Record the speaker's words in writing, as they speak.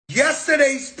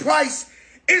Yesterday's price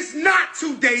is not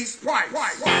today's price.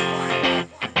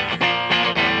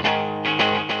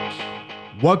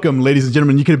 Welcome, ladies and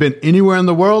gentlemen. You could have been anywhere in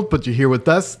the world, but you're here with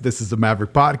us. This is the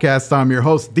Maverick Podcast. I'm your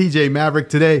host, DJ Maverick.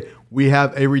 Today, we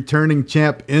have a returning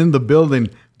champ in the building,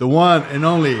 the one and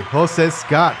only Jose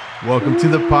Scott. Welcome to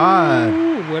the pod.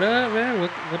 What up, man?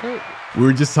 What up? We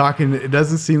were just talking. It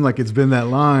doesn't seem like it's been that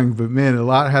long, but man, a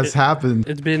lot has happened.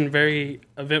 It's been very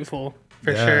eventful,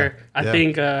 for sure. I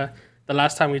think the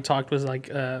last time we talked was like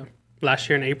last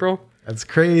year in April. That's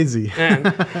crazy. Man,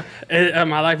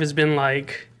 my life has been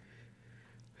like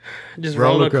just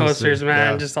roller coasters,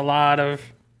 man. Yeah. Just a lot of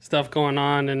stuff going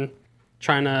on and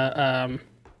trying to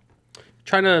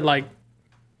like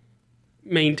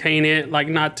maintain it, like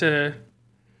not to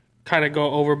kind of go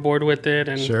overboard with it.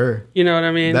 And sure, you know what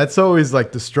I mean? That's always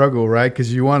like the struggle, right?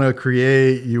 Because you want to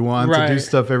create, you want to do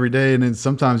stuff every day, and then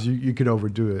sometimes you could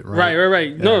overdo it, right?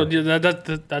 Right. Yeah. No,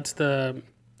 that's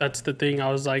the thing.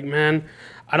 I was like, man,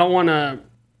 I don't want to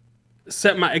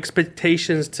set my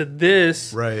expectations to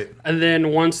this, right? And then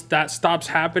once that stops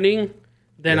happening,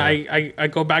 then I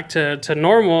go back to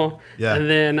normal, and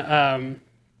then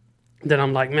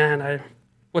I'm like, man,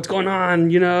 what's going on?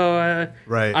 You know,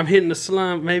 right? I'm hitting the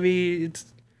slump. Maybe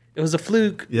it was a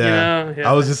fluke. Yeah. You know?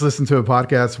 I was just listening to a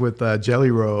podcast with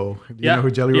Jelly Roll. You know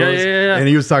who Jelly Roll is? Yeah. And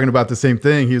he was talking about the same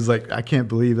thing. He was like, I can't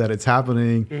believe that it's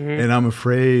happening, and I'm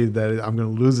afraid that I'm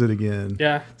going to lose it again.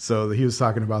 Yeah. So he was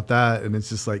talking about that, and it's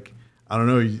just like, I don't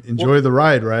know, you enjoy the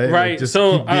ride, right? Right. Like just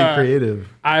so keep being creative.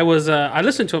 I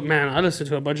listened to a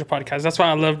bunch of podcasts. That's why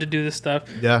I love to do this stuff.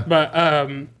 Yeah. But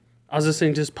I was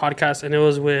listening to this podcast, and it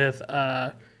was with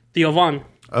Theo Von.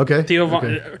 Okay. Theo Von.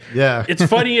 Okay. Yeah. It's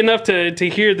funny enough to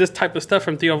hear this type of stuff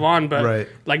from Theo Von, but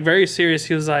like very serious.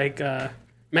 He was like,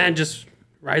 man, just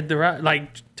ride the ride.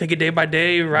 Like take it day by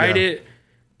day, ride it.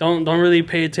 Don't really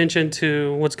pay attention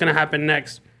to what's gonna happen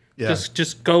next. Yeah.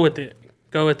 Just go with it.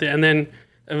 And then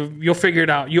you'll figure it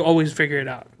out. You always figure it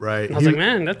out. Right. And I was like,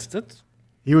 man, that's.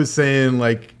 He was saying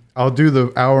like, I'll do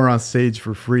the hour on stage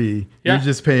for free. Yeah. You're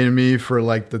just paying me for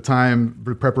like the time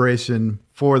preparation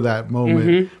for that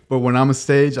moment. But when I'm on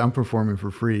stage, I'm performing for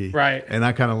free. Right. And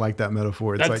I kind of like that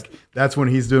metaphor. It's like, that's when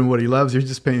he's doing what he loves. You're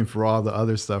just paying for all the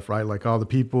other stuff, right? Like all the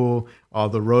people, all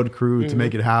the road crew to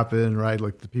make it happen, right?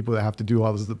 Like the people that have to do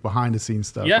all this behind the scenes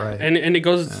stuff, right? And it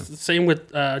goes the same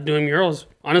with doing murals.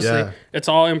 Honestly, it's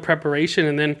all in preparation.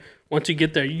 And then once you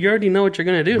get there, you already know what you're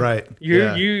going to do. Right.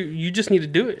 You just need to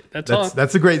do it. That's all.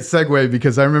 That's a great segue,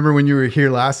 because I remember when you were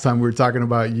here last time, we were talking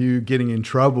about you getting in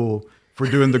trouble for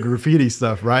doing the graffiti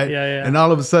stuff, right? Yeah. And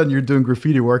all of a sudden you're doing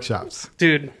graffiti workshops.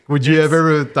 Dude. Would you have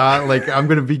ever thought like, I'm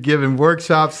going to be giving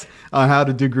workshops on how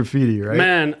to do graffiti, right?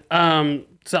 Man,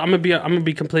 so I'm going to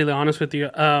be completely honest with you.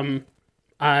 I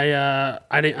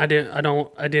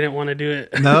didn't want to do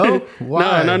it. No?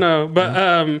 Why? No.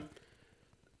 But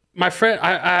my friend,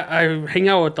 I hang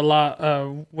out with a lot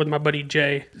with my buddy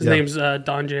Jay. His name's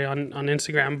Don Jay on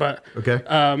Instagram. But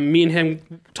me and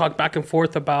him talk back and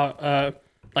forth about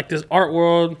like this art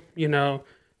world, you know,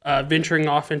 venturing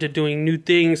off into doing new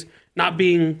things, not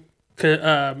being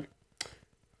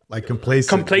like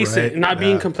complacent, right? Not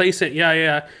being complacent.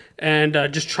 Yeah. And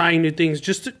just trying new things,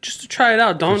 just to try it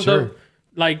out. Don't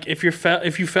like if you fail,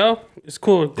 it's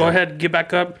cool. Go ahead, get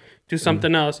back up, do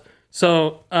something else.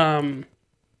 So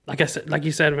like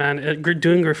you said, man,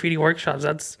 doing graffiti workshops,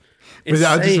 that's insane.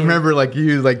 I just remember like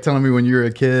you like telling me when you were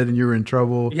a kid and you were in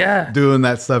trouble, doing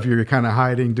that stuff. You were kind of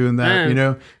hiding, doing that, you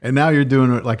know. And now you're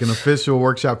doing like an official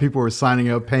workshop. People were signing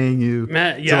up, paying you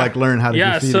to like learn how to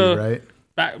graffiti, right?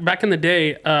 Back in the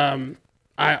day,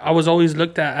 I was always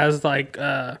looked at as like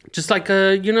just like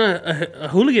a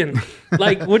hooligan.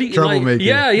 Like what do you troublemaker? Like,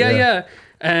 yeah.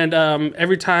 And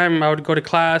every time I would go to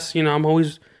class, you know, I'm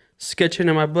always sketching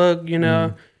in my book, you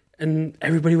know. And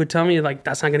everybody would tell me, like,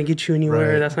 that's not going to get you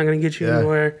anywhere. Right. That's not going to get you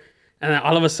anywhere. And then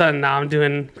all of a sudden, now I'm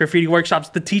doing graffiti workshops.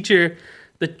 The teacher,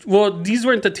 these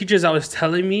weren't the teachers that was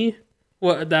telling me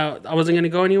that I wasn't going to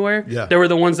go anywhere. Yeah. They were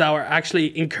the ones that were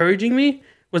actually encouraging me.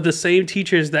 Was the same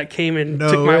teachers that came and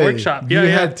took my workshop. You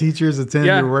had teachers attend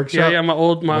your workshop? Yeah, my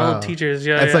old teachers.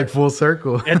 Yeah, that's like full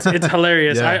circle. It's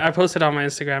hilarious. I posted on my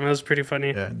Instagram. It was pretty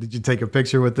funny. Yeah. Did you take a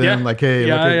picture with them? Yeah. Like, hey,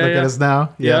 look at us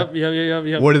now?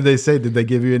 Yep. What did they say? Did they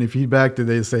give you any feedback? Did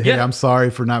they say, hey, I'm sorry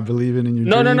for not believing in your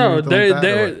dream? No.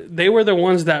 They were the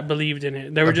ones that believed in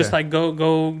it. They were just like,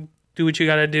 go do what you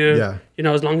got to do. Yeah. You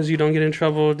know, as long as you don't get in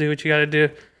trouble, do what you got to do.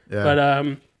 Yeah.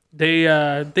 But they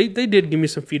did give me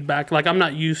some feedback. Like I'm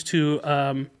not used to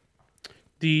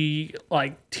the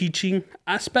like teaching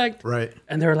aspect. Right.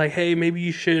 And they were like, hey, maybe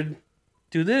you should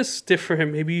do this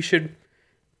different. Maybe you should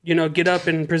get up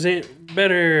and present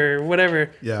better or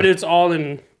whatever. Yeah. But it's all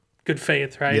in good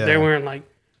faith, right? Yeah. They weren't like,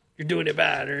 you're doing it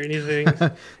bad or anything.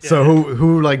 So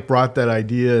who like brought that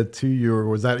idea to you, or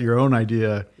was that your own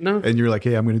idea? No. And you're like,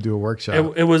 hey, I'm going to do a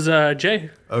workshop. It was Jay. Okay.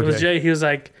 It was Jay. He was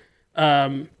like,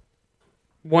 one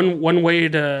way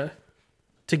to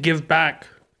give back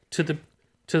to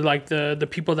the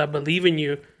people that believe in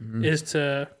you is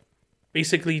to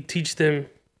basically teach them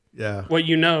what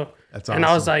you know. That's awesome. And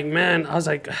I was like, man,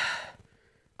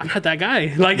 I'm not that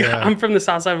guy. Like, I'm from the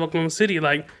south side of Oklahoma City.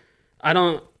 Like, I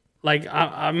don't, like,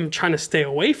 I'm trying to stay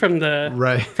away from the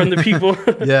from the people.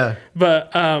 Yeah.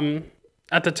 But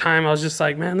at the time, I was just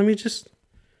like, man, let me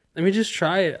just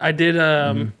try it. I did.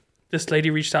 This lady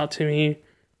reached out to me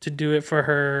to do it for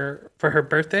her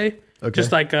birthday. Okay.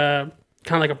 Just like kind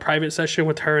of like a private session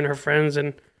with her and her friends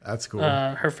and that's cool.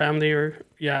 Her family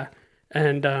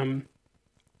and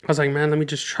I was like, man, let me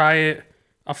just try it.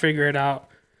 I'll figure it out.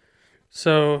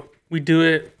 So we do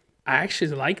it. I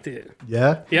actually liked it.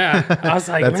 Yeah? Yeah. I was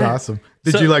like, that's awesome.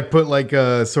 Did you like put like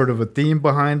a sort of a theme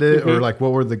behind it, or like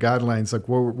what were the guidelines? Like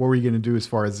what were you going to do as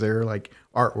far as their like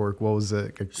artwork? What was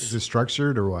it? Is it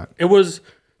structured or what? It was,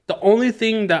 the only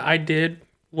thing that I did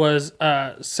was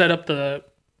set up the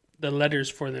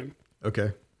letters for them.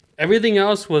 Okay. Everything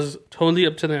else was totally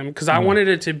up to them because I wanted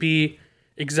it to be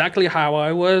exactly how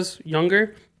I was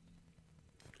younger,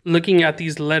 looking at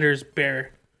these letters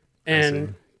bare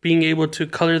and being able to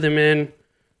color them in,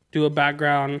 do a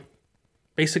background,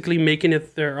 basically making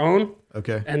it their own.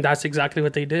 Okay. And that's exactly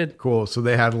what they did. Cool. So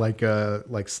they had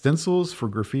like stencils for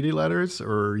graffiti letters,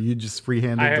 or you just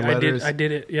freehanded the letters? I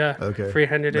did it. Yeah. Okay.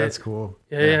 Freehanded it. That's cool.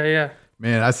 Yeah.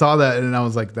 Man, I saw that and I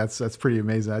was like, that's pretty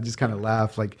amazing. I just kind of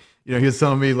laughed. Like, he was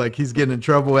telling me like he's getting in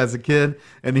trouble as a kid,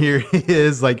 and here he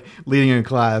is like leading a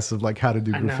class of like how to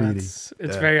do graffiti. It's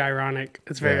very ironic.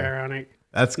 It's very ironic.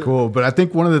 That's cool. But I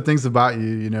think one of the things about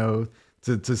you,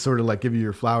 to sort of like give you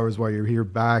your flowers while you're here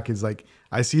back is like,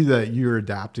 I see that you're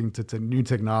adapting to new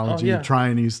technology,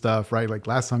 trying new stuff, right? Like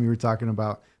last time you were talking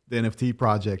about the NFT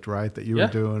project, right? That you were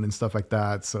doing and stuff like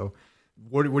that. So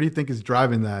what do you think is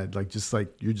driving that? Like, just like,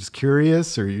 you're just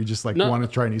curious, or you just like want to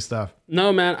try new stuff?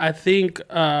 No, man. I think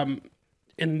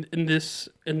in this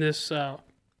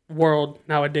world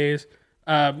nowadays,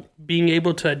 being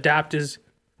able to adapt is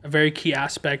a very key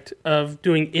aspect of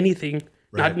doing anything.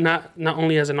 Right. Not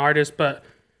only as an artist, but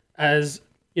as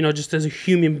just as a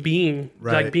human being.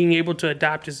 Right. Like being able to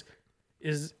adapt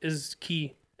is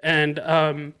key, and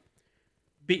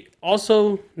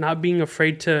also not being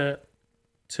afraid to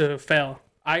fail.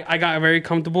 I got very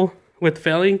comfortable with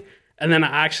failing, and then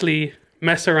I actually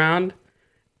mess around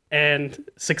and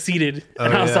succeeded.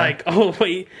 And I was like, oh,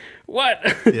 wait, what?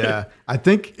 Yeah. I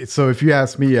think, so if you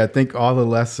ask me, I think all the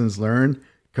lessons learned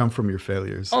come from your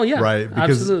failures. Oh, yeah. Right?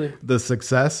 Because absolutely. The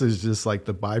success is just like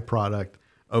the byproduct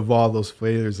of all those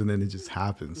failures, and then it just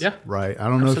happens. Yeah. Right? I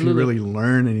don't know if you really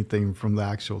learn anything from the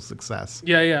actual success.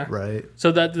 Yeah. Right?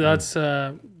 So that's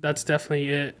definitely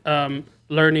it.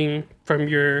 Learning from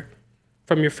your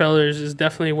failures is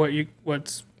definitely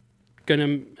what's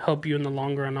gonna help you in the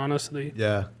long run, honestly.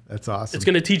 Yeah, that's awesome. It's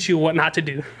gonna teach you what not to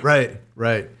do. Right.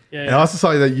 Yeah. And I also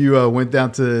saw that you went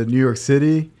down to New York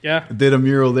City. Yeah. Did a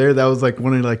mural there. That was like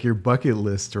one of like your bucket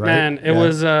list, right? Man, it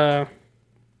was it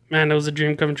was a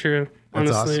dream come true.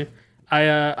 Honestly,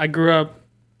 awesome. I grew up,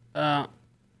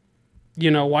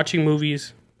 watching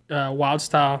movies, Wild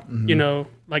Style.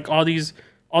 Like all these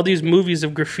movies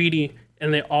of graffiti.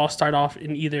 And they all start off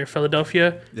in either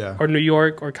Philadelphia or New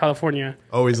York or California.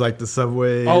 Always like the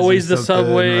subways. Always the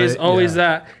subways. Right? Always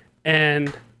that.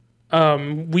 And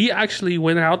we actually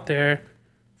went out there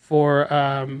for,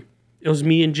 it was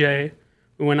me and Jay.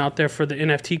 We went out there for the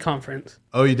NFT conference.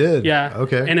 Oh, you did? Yeah.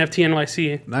 Okay.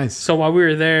 NFT.NYC. Nice. So while we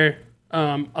were there,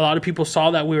 a lot of people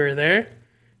saw that we were there.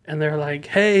 And they're like,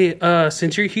 hey,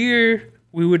 since you're here,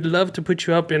 we would love to put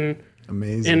you up in...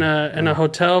 Amazing. In a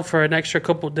hotel for an extra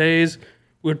couple of days.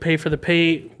 We'd pay for the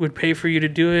paint. We'd pay for you to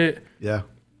do it. Yeah.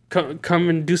 Come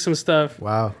and do some stuff.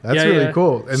 Wow, that's really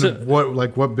cool. And so,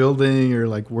 what building, or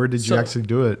like where did you actually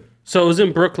do it? So it was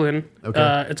in Brooklyn.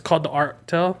 Okay. It's called the Art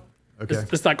Hotel. Okay.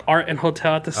 It's like art and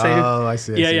hotel at the same. Oh, I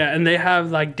see. Yeah. And they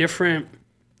have like different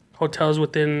hotels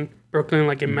within Brooklyn,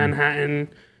 like in Manhattan,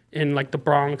 in like the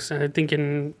Bronx, and I think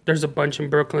there's a bunch in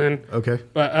Brooklyn. Okay.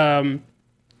 But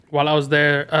while I was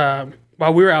there,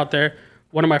 while we were out there,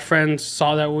 one of my friends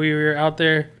saw that we were out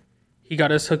there. He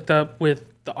got us hooked up with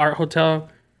the art hotel,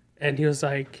 and he was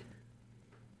like,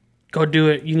 go do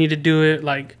it. You need to do it.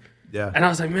 Like, yeah. And I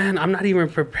was like, man, I'm not even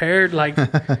prepared. Like,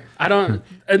 I don't,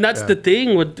 and that's the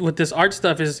thing with this art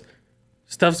stuff is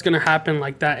stuff's gonna happen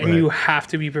like that, and you have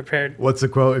to be prepared. What's the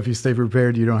quote? If you stay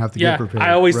prepared, you don't have to get prepared.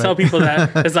 I always tell people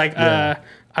that. It's like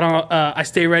I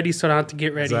stay ready so I don't have to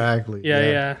get ready. Exactly.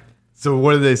 Yeah. So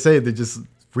what did they say? They just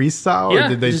freestyle, or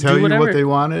did they tell you what they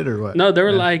wanted, or what? No, they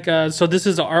were like, so this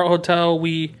is an art hotel.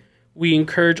 We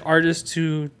encourage artists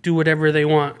to do whatever they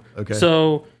want. Okay.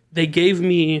 So they gave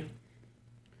me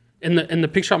in the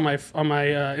picture on my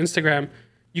Instagram,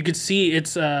 you could see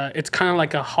it's kind of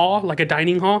like a hall, like a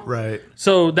dining hall. Right.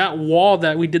 So that wall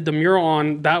that we did the mural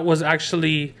on, that was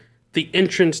actually the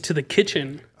entrance to the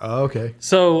kitchen. Oh, okay.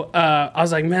 So I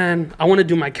was like, man, I want to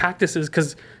do my cactuses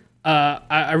because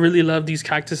I really love these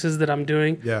cactuses that I'm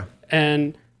doing. Yeah.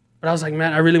 But I was like,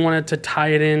 man, I really wanted to tie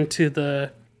it into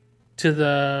the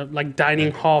like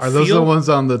dining hall. Are those the ones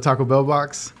on the Taco Bell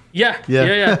box?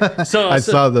 Yeah. So I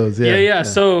saw those. Yeah.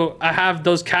 So I have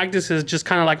those cactuses just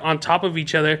kind of like on top of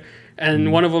each other,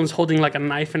 and one of them's holding like a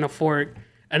knife and a fork,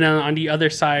 and then on the other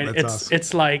side,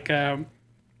 it's like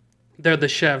they're the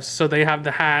chefs, so they have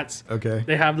the hats. Okay.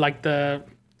 They have like the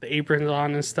aprons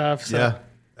on and stuff. So,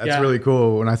 That's really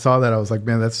cool. When I saw that, I was like,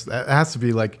 man, that has to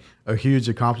be like a huge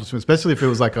accomplishment, especially if it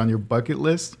was like on your bucket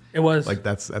list. It was. Like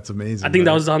that's amazing. I think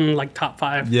that was on like top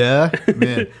 5. Yeah,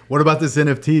 man. What about this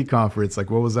NFT conference? Like,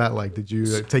 what was that like? Did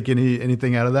you take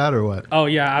anything out of that or what? Oh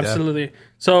yeah, absolutely. Yeah.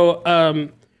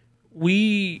 So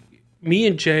me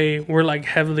and Jay were like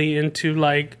heavily into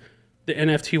like the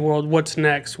NFT world. What's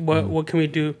next? What can we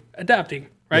do? Adapting,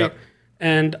 right? Yep.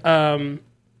 And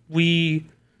we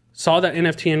saw that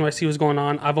NFT.NYC was going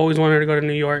on. I've always wanted to go to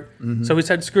New York. So we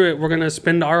said, screw it. We're going to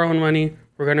spend our own money.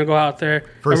 We're going to go out there.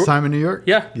 First time in New York?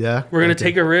 Yeah. Yeah. We're going to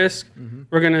take a risk.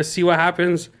 We're going to see what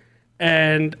happens.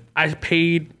 And I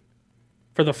paid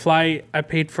for the flight. I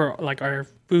paid for like our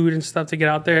food and stuff to get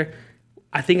out there.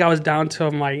 I think I was down to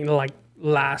my like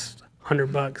last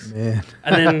 $100. Man.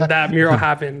 And then that mural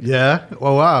happened. Yeah.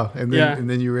 Oh, wow. And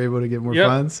then you were able to get more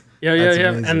funds? Yeah.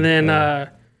 And then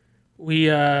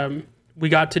we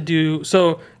got to do,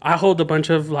 so I hold a bunch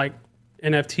of like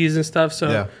NFTs and stuff.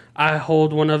 So I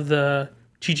hold one of the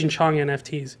Cheech and Chong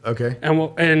NFTs. Okay.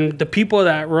 And the people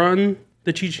that run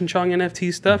the Cheech and Chong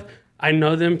NFT stuff, I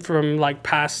know them from like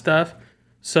past stuff.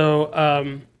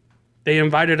 So they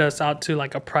invited us out to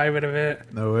like a private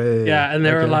event. No way. Yeah. And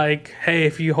they were like, hey,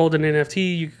 if you hold an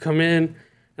NFT, you can come in.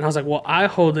 And I was like, well, I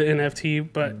hold the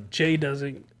NFT, but Jay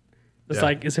doesn't. It's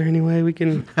like, is there any way we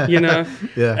can,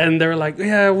 And they were like,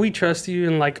 yeah, we trust you.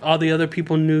 And like all the other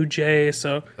people knew Jay.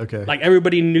 So like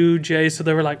everybody knew Jay. So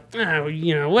they were like,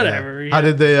 whatever. How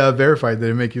did they verify? Did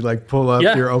it make you like pull up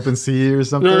your OpenSea or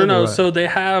something? No. So they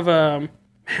have, I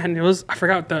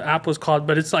forgot what the app was called,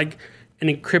 but it's like an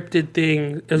encrypted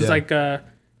thing. It was like it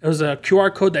was a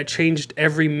QR code that changed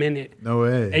every minute. No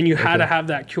way. And you had to have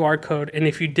that QR code. And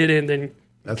if you didn't, then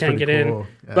you can't get in.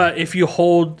 Yeah. But if you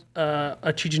hold a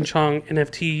Cheech and Chong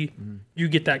NFT, you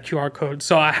get that QR code.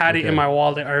 So I had it in my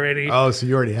wallet already. Oh, so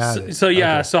you already had it. So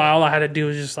so all I had to do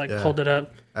was just like hold it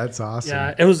up. That's awesome.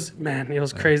 Yeah, it was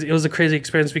crazy. It was a crazy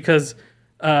experience because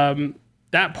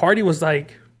that party was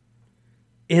like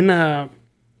in a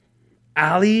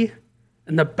alley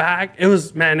in the back. It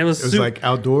was like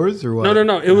outdoors or what?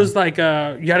 No. It was like you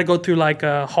had to go through like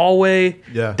a hallway,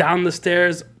 down the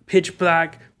stairs, pitch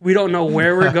black. We don't know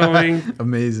where we're going.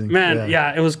 Amazing. Man,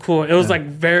 it was cool. It was like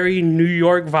very New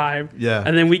York vibe. Yeah.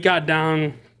 And then we got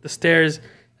down the stairs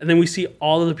and then we see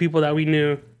all of the people that we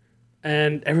knew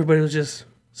and everybody was just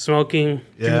smoking,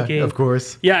 drinking. Of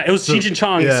course. Yeah, it was Cheech and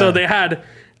Chong. Yeah. So they had,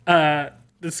 the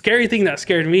scary thing that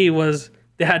scared me was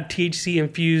they had THC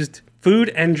infused food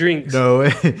and drinks. No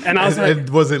way. And I was like,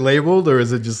 was it labeled or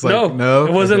is it just like no?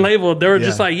 It wasn't labeled. They were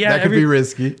just like, that could be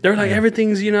risky. They were like,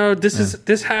 everything's,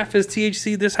 this half is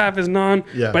THC, this half is non.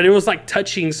 Yeah. But it was like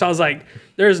touching. So I was like,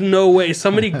 there's no way.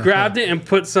 Somebody grabbed it and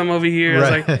put some over here. I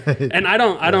was like, and I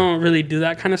don't really do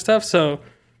that kind of stuff. So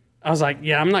I was like,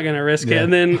 I'm not gonna risk it.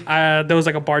 And then there was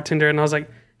like a bartender and I was like,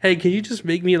 hey, can you just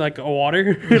make me like a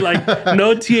water? Like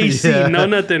no THC, no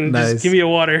nothing. Nice. Just give me a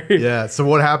water. Yeah. So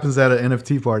what happens at an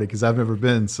NFT party? Because I've never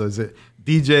been. So is it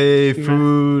DJ,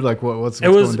 food? Like what's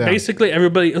going down? It was basically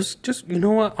everybody. It was just, you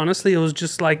know what? Honestly, it was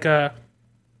just like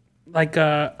like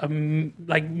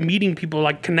meeting people,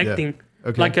 like connecting. Yeah.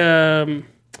 Okay. Like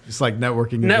just like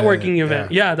networking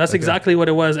event. Yeah, that's exactly what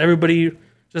it was. Everybody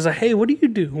just like, hey, what do you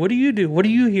do? What do you do? What are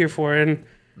you here for? And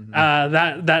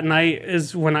that night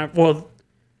is when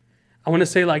I want to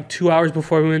say like 2 hours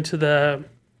before we went to the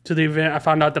event, I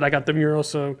found out that I got the mural.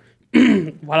 So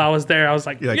while I was there, I was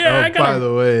like, by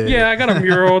the way, I got a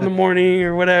mural in the morning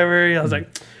or whatever. I was like,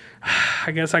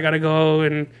 I guess I gotta go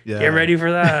and get ready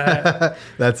for that.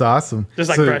 That's awesome. Just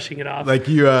like brushing it off. Like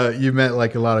you met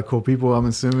like a lot of cool people, I'm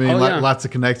assuming. Lots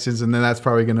of connections, and then that's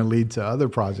probably going to lead to other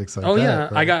projects like that. Yeah,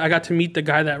 right? I got to meet the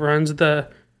guy that runs the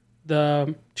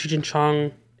Cheech and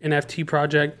Chong NFT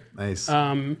project. Nice.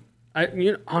 Honestly,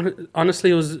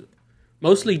 it was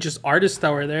mostly just artists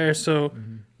that were there. So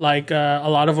like a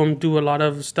lot of them do a lot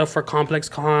of stuff for Complex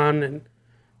Con, and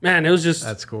man, it was just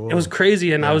that's cool. It was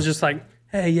crazy, and I was just like,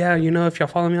 hey, yeah, if y'all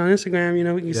follow me on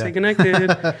Instagram, we can stay connected.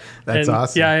 That's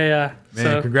awesome. Yeah. Man,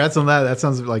 so, congrats on that. That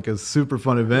sounds like a super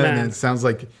fun event. Man. And it sounds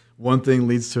like one thing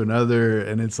leads to another,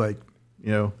 and it's like,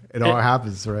 it all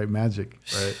happens, right? Magic,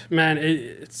 right? Man,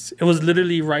 it was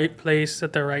literally right place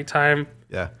at the right time.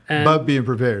 Yeah, and but being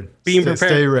prepared.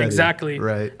 Stay ready. Exactly.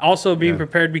 Right. Also being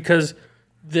prepared, because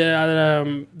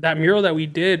that mural that we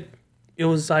did, it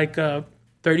was like a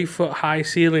 30-foot high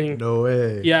ceiling. No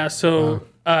way. Yeah, so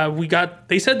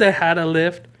they said they had a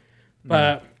lift,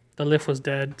 but the lift was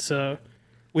dead, so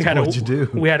we had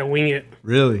to wing it.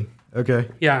 Really? Okay.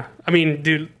 Yeah. I mean,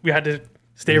 dude, we had to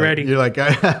stay ready. You're like,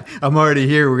 I'm already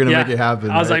here. We're going to make it happen.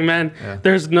 I was like, man,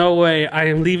 there's no way I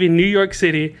am leaving New York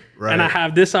City and I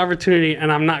have this opportunity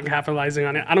and I'm not capitalizing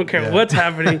on it. I don't care what's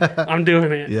happening. I'm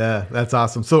doing it. Yeah, that's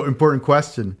awesome. So, important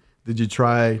question. Did you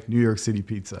try New York City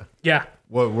pizza? Yeah.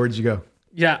 Where'd you go?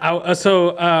 Yeah.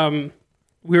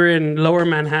 We were in Lower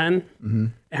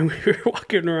Manhattan and we were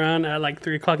walking around at like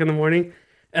 3:00 in the morning,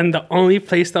 and the only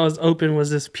place that was open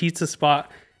was this pizza spot.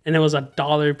 And it was $1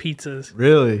 pizzas.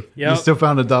 Really? Yep. You still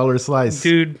found $1 slice,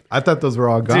 dude. I thought those were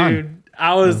all gone. Dude,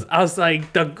 I was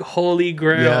like the holy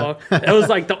grail. Yeah. It was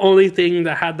like the only thing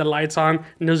that had the lights on,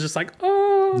 and it was just like,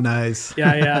 oh, nice.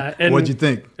 Yeah. And what'd you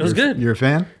think? It was good. You're a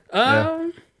fan?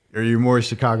 Or are you more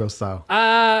Chicago style?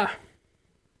 I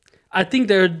think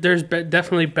there's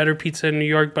definitely better pizza in New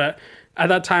York, but at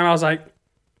that time I was like,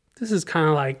 this is kind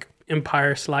of like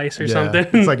Empire slice or something.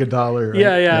 It's like $1. Right?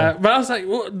 Yeah. But I was like,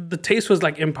 well, the taste was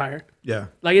like Empire. Yeah.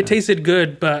 Like it tasted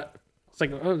good, but it's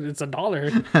like, oh, it's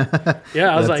 $1.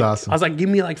 Yeah. I was like, awesome. I was like, give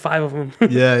me like 5 of them.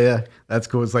 Yeah. That's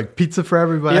cool. It's like pizza for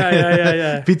everybody.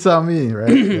 Yeah. Pizza on me, right?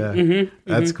 Yeah.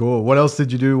 That's cool. What else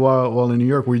did you do while in New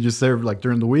York? Were you just there like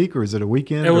during the week, or is it a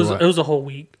weekend? It was a whole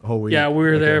week. A whole week. Yeah, we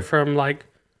were there from like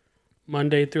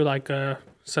Monday through like a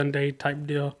Sunday type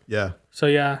deal. Yeah. So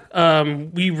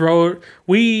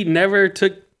we never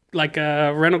took like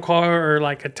a rental car or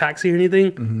like a taxi or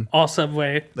anything. All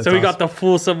Subway. So we got the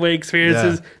full Subway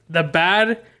experiences, the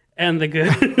bad and the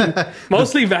good.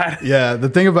 Mostly bad. Yeah. The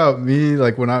thing about me,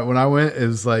 like when I went,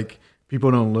 is like people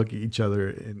don't look at each other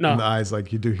in the eyes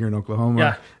like you do here in Oklahoma.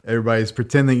 Yeah. Everybody's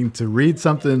pretending to read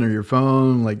something or your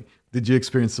phone. Like, did you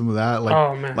experience some of that? Like,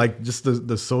 oh, man. Like just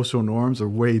the social norms are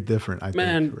way different, I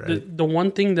think. Right? The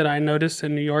one thing that I noticed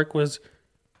in New York was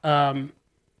you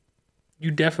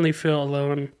definitely feel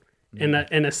alone in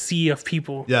a sea of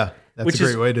people. Yeah, that's a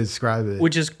great way to describe it.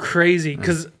 Which is crazy,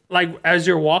 because like as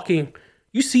you're walking,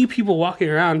 you see people walking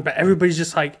around, but everybody's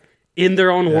just like in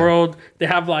their own world. They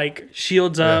have like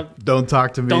shields up. Don't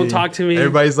talk to me. Don't talk to me.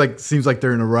 Everybody's like, seems like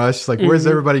they're in a rush. Like, where's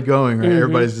everybody going? Right?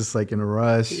 Everybody's just like in a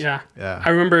rush. Yeah. I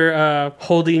remember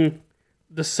holding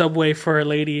the subway for a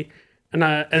lady,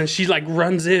 and she like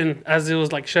runs in as it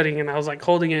was like shutting, and I was like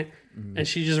holding it, and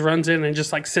she just runs in and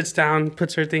just like sits down,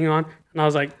 puts her thing on, and I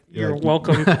was like, "You're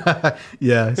welcome."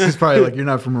 Yeah, she's probably like, "You're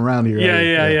not from around here."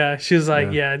 Yeah. She was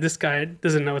like, "Yeah, this guy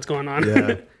doesn't know what's going on."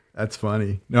 Yeah. That's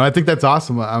funny. No, I think that's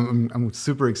awesome. I'm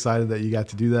super excited that you got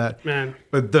to do that. Man.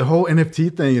 But the whole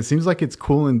NFT thing, it seems like it's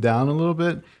cooling down a little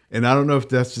bit. And I don't know if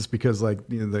that's just because like,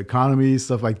 the economy,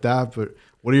 stuff like that, but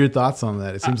what are your thoughts on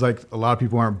that? It seems like a lot of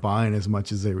people aren't buying as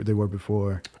much as they were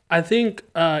before. I think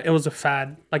it was a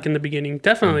fad, like in the beginning.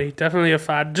 Definitely a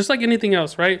fad. Just like anything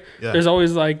else, right? Yeah. There's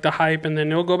always like the hype, and then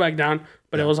it'll go back down,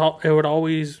 but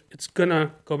it's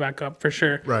gonna go back up for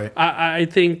sure. Right. I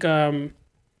think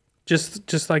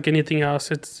just like anything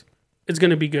else, it's going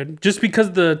to be good. Just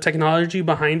because the technology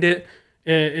behind it,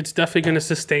 it's definitely going to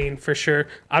sustain for sure.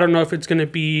 I don't know if it's going to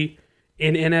be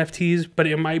in NFTs, but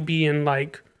it might be in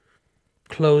like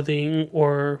clothing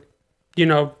or,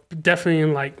 definitely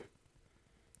in like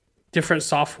different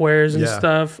softwares and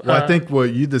stuff. Well, I think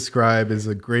what you describe is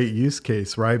a great use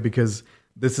case, right? Because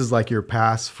this is like your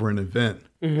pass for an event.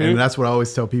 And that's what I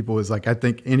always tell people is like, I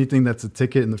think anything that's a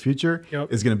ticket in the future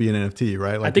is going to be an NFT,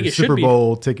 right? Like I think your Super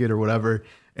Bowl ticket or whatever,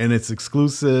 and it's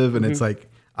exclusive, and it's like,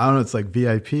 I don't know, it's like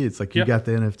VIP. It's like you got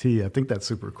the NFT. I think that's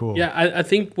super cool. Yeah, I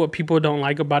think what people don't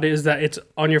like about it is that it's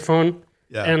on your phone,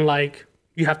 and like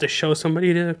you have to show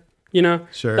somebody to,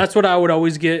 Sure. That's what I would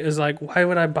always get is like, why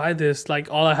would I buy this? Like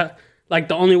like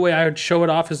the only way I would show it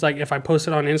off is like if I post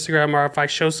it on Instagram or if I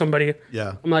show somebody.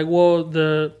 Yeah. I'm like, well,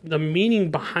 the meaning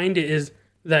behind it is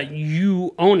that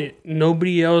you own it.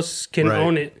 Nobody else can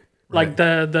own it. Like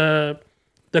the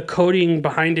coding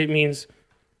behind it means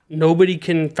nobody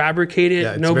can fabricate it.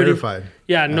 Yeah, it's nobody, verified.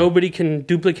 Yeah, nobody can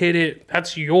duplicate it.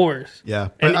 That's yours. Yeah,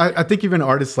 but I think even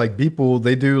artists like Beeple,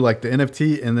 they do like the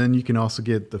NFT, and then you can also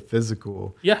get the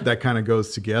physical. Yeah, that kind of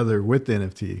goes together with the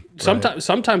NFT. Right?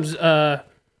 Sometimes,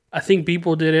 I think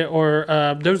Beeple did it, or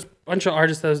there's a bunch of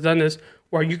artists that has done this,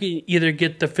 where you can either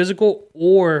get the physical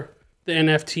or the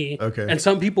NFT. Okay. And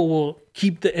some people will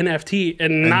keep the NFT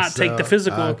and not take the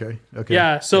physical. Okay.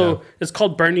 Yeah. So it's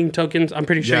called burning tokens. I'm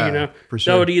pretty sure you know. For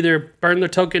sure. They would either burn the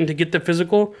token to get the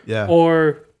physical,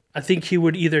 or I think he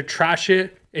would either trash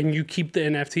it and you keep the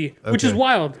NFT, which is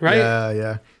wild, right?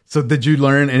 Yeah. So did you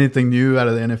learn anything new out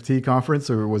of the NFT conference,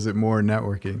 or was it more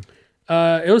networking?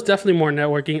 It was definitely more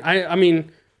networking. I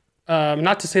mean,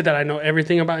 not to say that I know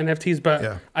everything about NFTs,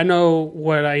 but I know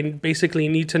what I basically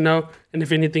need to know. And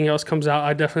if anything else comes out,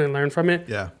 I definitely learn from it.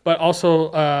 Yeah. But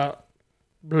also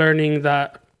learning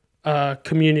that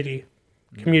community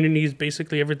is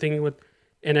basically everything with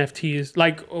NFTs,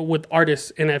 like with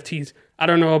artists NFTs. I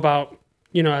don't know about,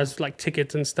 as like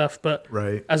tickets and stuff, but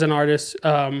as an artist,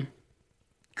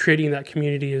 creating that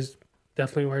community is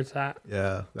definitely where it's at.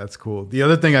 Yeah, that's cool. The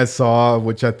other thing I saw,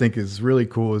 which I think is really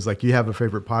cool, is like you have a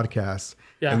favorite podcast.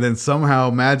 Yeah. And then somehow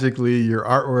magically your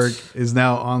artwork is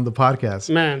now on the podcast.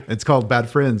 Man. It's called Bad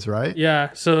Friends, right?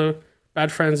 Yeah. So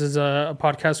Bad Friends is a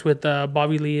podcast with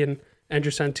Bobby Lee and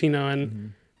Andrew Santino.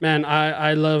 And man,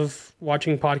 I love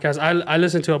watching podcasts. I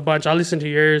listen to a bunch. I listen to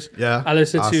yours. Yeah. I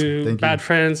listen to Bad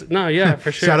Friends. No, yeah,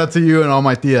 for sure. Shout out to you and all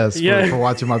my tias for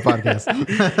watching my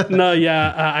podcast. No,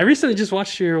 yeah. I recently just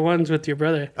watched your ones with your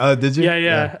brother. Did you?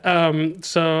 Yeah.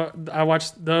 So I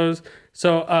watched those.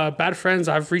 So Bad Friends,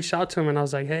 I've reached out to him and I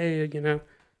was like, hey,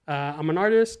 I'm an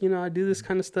artist. I do this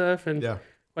kind of stuff and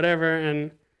whatever.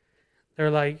 And they're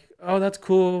like, oh, that's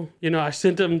cool. I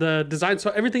sent them the design.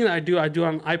 So everything that I do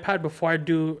on iPad before I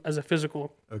do as a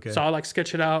physical. Okay. So I like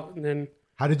sketch it out and then.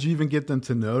 How did you even get them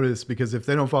to notice? Because if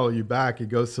they don't follow you back, it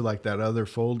goes to like that other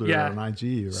folder on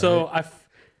IG, right? So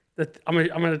I'm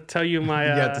gonna tell you my.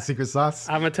 You got the secret sauce.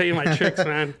 I'm gonna tell you my tricks,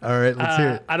 man. All right, let's hear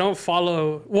it. I don't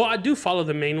follow. Well, I do follow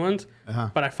the main ones,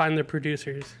 but I find the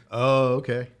producers. Oh,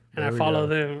 okay. And I follow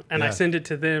them, and I send it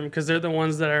to them because they're the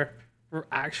ones that are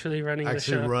actually running the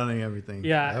show. Running everything.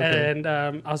 Yeah, okay. And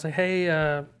I was like, hey,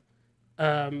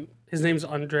 his name's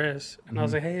Andres, and I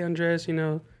was like, hey, Andres,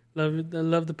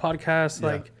 love the podcast,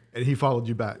 like. And he followed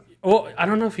you back. Well, I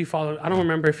don't know if he followed. I don't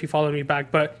remember if he followed me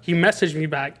back, but he messaged me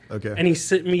back. Okay. And he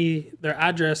sent me their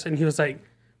address, and he was like,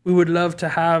 "We would love to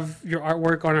have your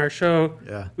artwork on our show.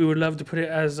 Yeah. We would love to put it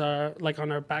as like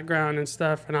on our background and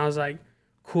stuff." And I was like,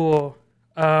 "Cool.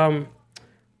 I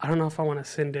don't know if I want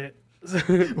to send it."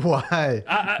 Why?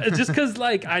 Just because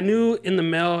like I knew in the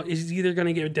mail it's either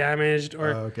gonna get damaged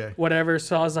or whatever.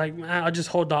 So I was like, man, I'll just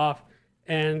hold off.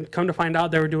 And come to find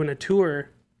out, they were doing a tour,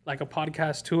 like a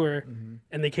podcast tour,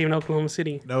 and they came to Oklahoma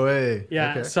City. No way.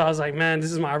 Yeah. Okay. So I was like, man,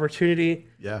 this is my opportunity.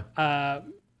 Yeah. I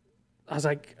was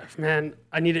like, man,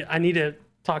 I need to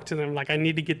talk to them. Like, I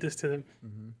need to get this to them.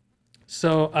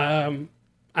 So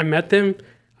I met them.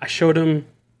 I showed them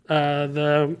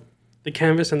the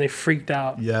canvas, and they freaked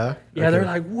out. Yeah. Yeah. Okay. They're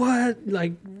like, what?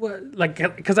 Like, what? Like,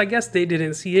 because I guess they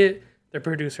didn't see it. Their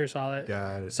producer saw it.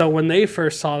 Got it. So when they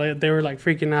first saw it, they were like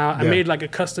freaking out. I made like a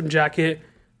custom jacket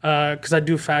because I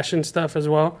do fashion stuff as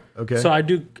well. Okay. So I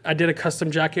did a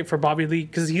custom jacket for Bobby Lee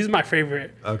because he's my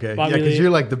favorite. Okay. Bobby Lee. Because you're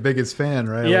like the biggest fan,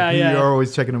 right? Yeah, like, yeah. You're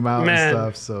always checking them out and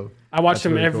stuff. So I watch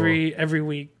them really every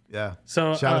week. Yeah.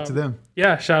 So shout out to them.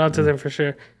 Yeah, shout out to them for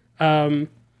sure. And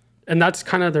that's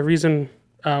kind of the reason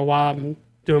why I'm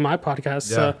doing my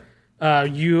podcast. Yeah. So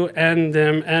you and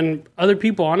them and other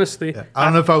people, honestly. Yeah. I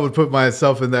don't know if I would put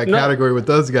myself in that category with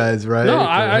those guys, right? No,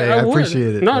 I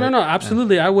appreciate it. No, right? No,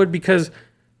 absolutely, I would, because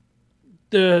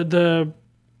the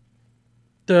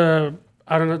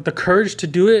I don't know, the courage to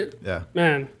do it. Yeah,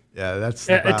 man. Yeah,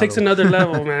 it takes another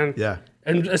level, man. Yeah,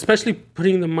 and especially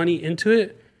putting the money into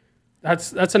it.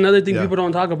 That's another thing people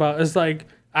don't talk about, is like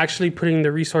actually putting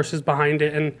the resources behind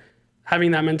it and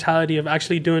having that mentality of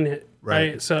actually doing it.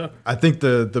 Right. So I think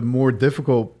the more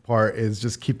difficult part is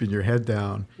just keeping your head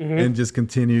down and just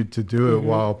continue to do it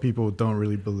while people don't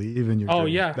really believe in your dream.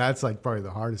 Yeah. That's like probably the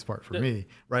hardest part for me,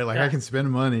 right? Like I can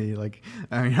spend money, like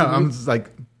I'm just like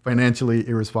financially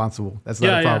irresponsible. That's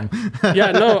not a problem.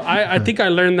 Yeah, no, I think I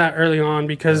learned that early on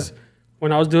because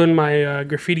when I was doing my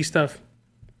graffiti stuff,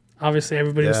 obviously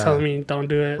everybody was telling me don't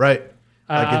do it. Right.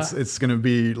 Like it's gonna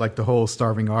be like the whole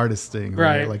starving artist thing,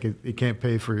 right? Like it can't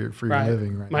pay for your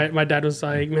living, right? My dad was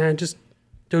like, man, just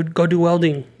go do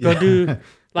welding, go do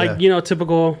like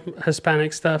typical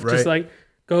Hispanic stuff, just like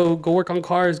go work on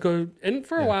cars, and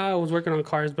for a while I was working on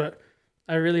cars, but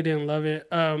I really didn't love it.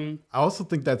 I also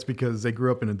think that's because they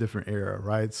grew up in a different era,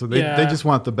 right? So they just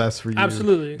want the best for you.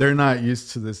 Absolutely. They're not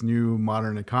used to this new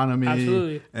modern economy.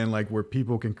 Absolutely. And like where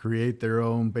people can create their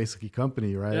own basically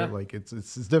company, right? Yeah. Like it's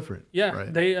different. Yeah.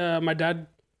 Right? They my dad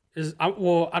is I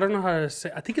don't know how to say.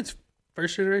 I think it's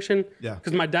first generation. Yeah.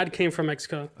 Because my dad came from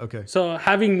Mexico. Okay. So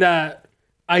having that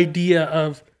idea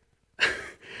of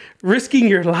risking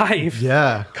your life,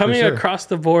 coming across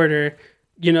the border,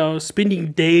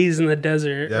 spending days in the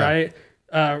desert,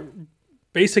 right?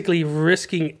 Basically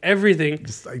risking everything.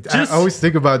 I always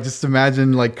think about, just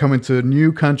imagine like coming to a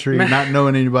new country, not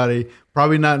knowing anybody,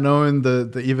 probably not knowing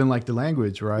the even like the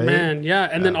language, right? Man, yeah.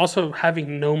 And then also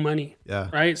having no money,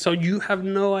 right? So you have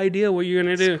no idea what you're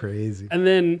going to do. It's crazy. And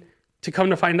then to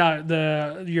come to find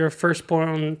out your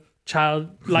firstborn child,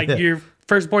 like your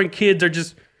firstborn kids are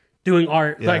just doing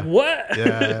art. Like what?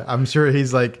 Yeah, I'm sure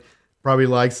he's like, probably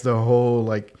likes the whole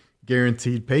like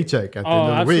guaranteed paycheck at the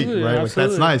end of the week, right? Like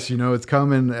that's nice, it's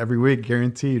coming every week,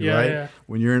 guaranteed, right? Yeah.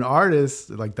 When you're an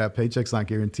artist, like that paycheck's not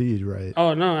guaranteed, right?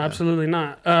 Oh no, absolutely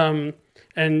not.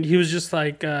 And he was just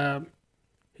like,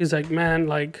 he's like, man,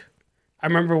 like I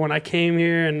remember when I came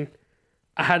here and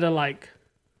I had to like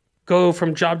go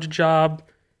from job to job,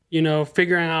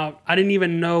 figuring out. I didn't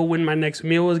even know when my next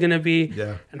meal was gonna be.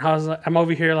 Yeah. And I was like, I'm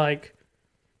over here like,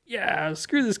 yeah,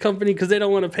 screw this company because they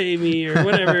don't want to pay me or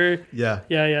whatever.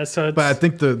 Yeah. So, but I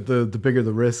think the bigger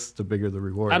the risk, the bigger the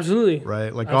reward. Absolutely.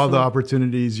 Right. Like all the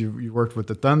opportunities you worked with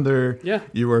the Thunder. Yeah.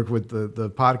 You worked with the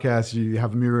podcast. You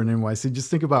have a Mirror in NYC.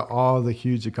 Just think about all the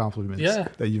huge accomplishments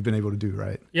that you've been able to do.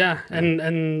 Right. Yeah.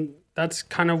 And that's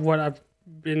kind of what I've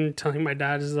been telling my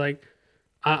dad is like,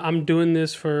 I'm doing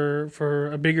this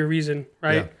for a bigger reason.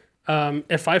 Right. Yeah.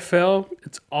 If I fail,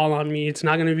 it's all on me. It's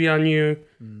not going to be on you.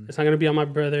 It's not going to be on my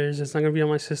brothers. It's not going to be on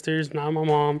my sisters, not on my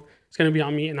mom. It's going to be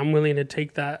on me, and I'm willing to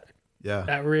take that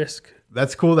risk.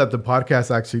 That's cool that the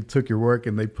podcast actually took your work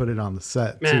and they put it on the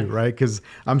set too, right? Because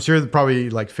I'm sure that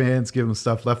probably like fans give them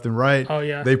stuff left and right. Oh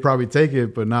yeah, they probably take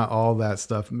it, but not all that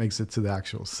stuff makes it to the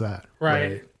actual set.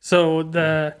 Right. So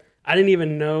I didn't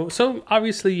even know. So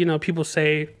obviously, people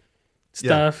say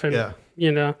stuff and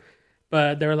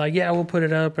but they were like, yeah, we'll put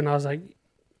it up. And I was like,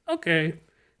 okay.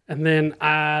 And then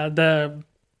the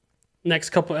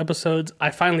next couple episodes, I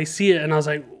finally see it. And I was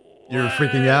like, what? You're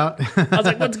freaking out? I was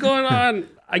like, what's going on?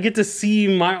 I get to see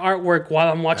my artwork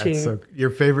while I'm watching.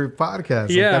 Your favorite podcast.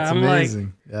 Yeah. That's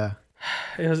amazing. Like,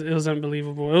 yeah. It was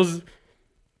unbelievable. It was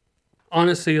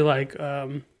honestly like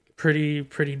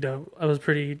pretty dope. I was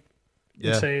pretty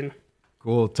insane.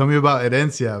 Cool. Tell me about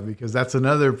Herencia, because that's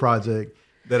another project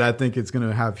that I think it's going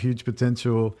to have huge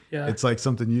potential. Yeah. It's like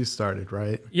something you started,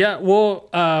 right? Yeah. Well,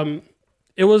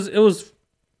 it was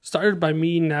started by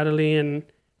me, Natalie, and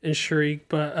Sharik.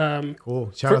 But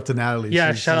cool. Shout out to Natalie.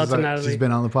 Yeah, shout out to Natalie. She's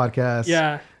been on the podcast.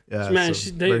 Yeah. Man,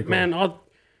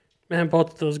 cool.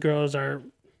 Both of those girls are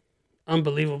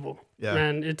unbelievable. Yeah.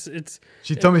 Man, it's.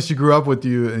 She told me she grew up with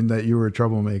you and that you were a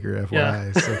troublemaker, FYI.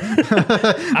 Yeah.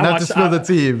 So. Not to spill the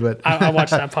tea, but I watched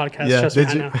that podcast. Yeah, trust did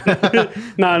me,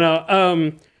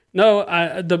 you?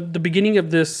 No. The beginning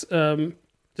of this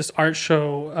this art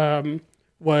show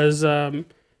was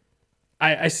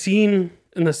I seen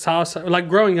in the South side, like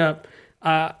growing up,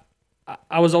 I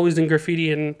was always in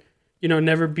graffiti and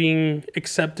never being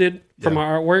accepted for my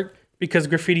artwork because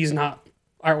graffiti is not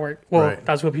artwork. Well,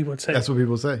 that's what people would say. That's what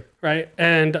people say. Right.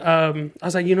 And I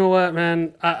was like, you know what,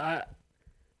 man? I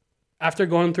after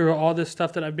going through all this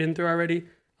stuff that I've been through already,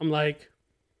 I'm like,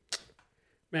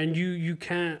 man, you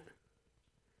can't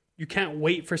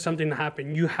wait for something to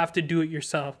happen. You have to do it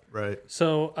yourself. Right.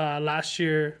 So last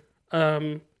year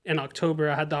in October,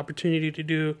 I had the opportunity to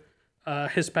do a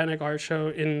Hispanic art show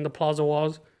in the Plaza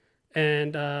Walls.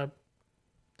 And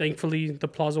thankfully, the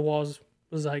Plaza Walls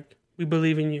was like, we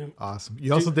believe in you. Awesome.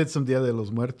 You also did some Dia de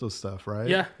los Muertos stuff, right?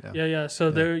 Yeah.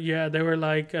 So they were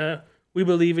like, we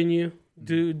believe in you.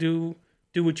 Do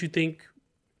what you think,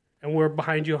 and we're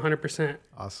behind you 100%.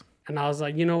 Awesome. And I was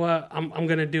like, you know what? I'm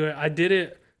gonna do it. I did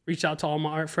it. Reached out to all my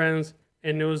art friends,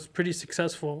 and it was pretty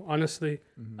successful, honestly.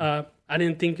 Mm-hmm. I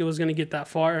didn't think it was gonna get that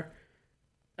far.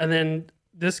 And then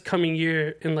this coming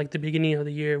year, in like the beginning of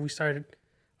the year, I was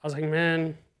like,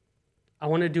 man, I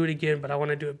want to do it again, but I want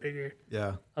to do it bigger.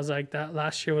 Yeah. I was like, that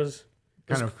last year was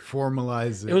kind of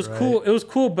formalize it. It was cool. It was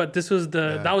cool, but this was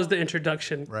that was the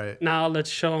introduction. Right. Now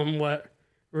let's show them what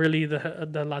really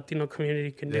the Latino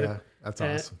community can do. Yeah, that's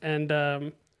awesome.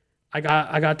 And I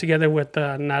got together with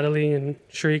Natalie and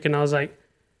Shariq, and I was like,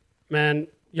 man,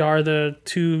 y'all are the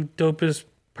two dopest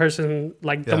person,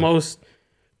 like the most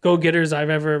go-getters I've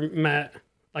ever met.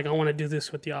 Like, I want to do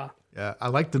this with y'all. Yeah, I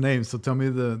like the name. So tell me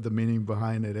the meaning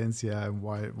behind Herencia and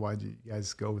why did you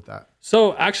guys go with that?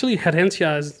 So actually,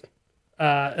 Herencia is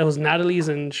it was Natalie's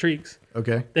and Shriek's.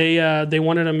 Okay. They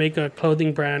wanted to make a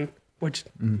clothing brand, which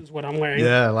is what I'm wearing.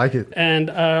 Yeah, I like it.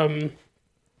 And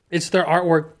it's their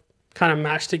artwork kind of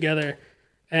mashed together.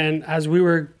 And as we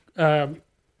were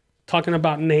talking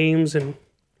about names and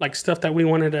like stuff that we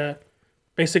wanted to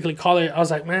basically call it, I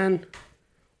was like, man,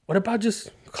 what about just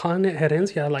calling it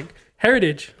Herencia, like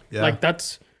heritage? Yeah. Like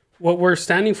that's what we're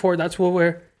standing for. That's what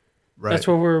we're that's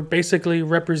what we're basically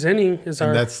representing is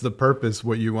and that's the purpose,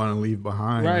 what you want to leave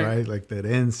behind, right? Like that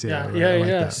Herencia. Yeah, right?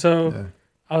 That. So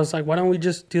I was like, why don't we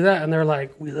just do that? And they're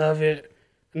like, we love it.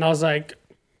 And I was like,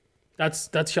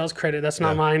 that's y'all's credit. That's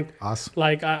not mine. Awesome.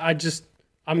 Like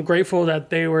I'm grateful that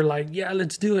they were like, yeah,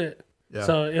 let's do it. Yeah.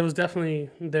 So it was definitely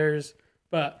theirs.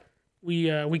 But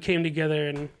we came together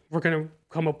and we're gonna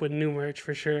come up with new merch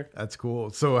for sure. That's cool.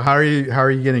 So how are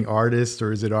you getting artists,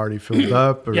 or is it already filled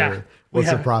up? Or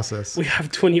what's the process? We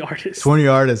have 20 artists. 20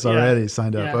 artists already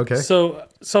signed up. Okay. So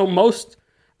most,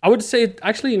 I would say,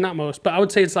 actually not most, but I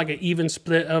would say it's like an even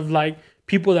split of like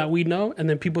people that we know and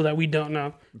then people that we don't know.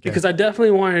 Okay. Because I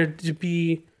definitely wanted to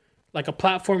be like a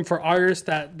platform for artists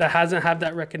that hasn't had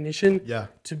that recognition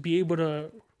to be able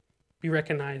to be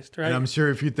recognized, right? And I'm sure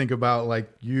if you think about like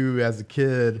you as a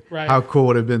kid, right, how cool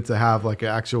would it have been to have like an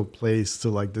actual place to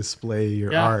like display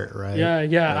your art, right?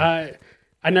 Yeah.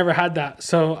 I never had that,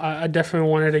 so I definitely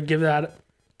wanted to give that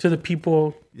to the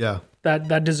people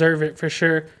that deserve it for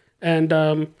sure.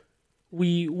 And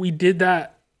we did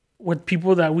that with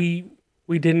people that we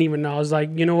didn't even know. I was like,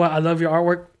 you know what? I love your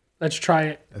artwork. Let's try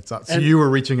it. So you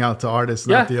were reaching out to artists,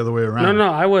 not the other way around.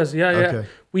 No, I was. Okay.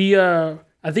 We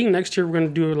I think next year we're going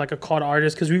to do like a call to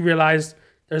artists because we realized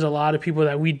there's a lot of people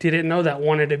that we didn't know that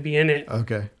wanted to be in it.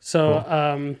 Okay. So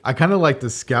cool. I kind of like the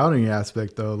scouting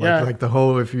aspect though. Like the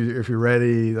whole if you're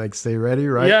ready, like stay ready,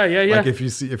 right? Yeah. Like if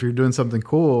you're doing something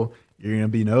cool, you're going to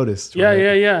be noticed. Yeah,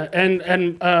 right? yeah.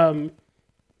 And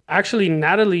actually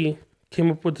Natalie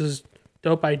came up with this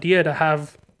dope idea to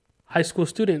have high school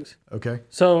students. Okay.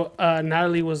 So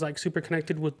Natalie was like super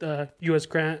connected with the US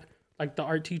Grant, like the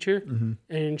art teacher,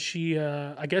 and she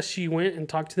I guess she went and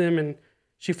talked to them, and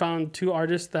she found 2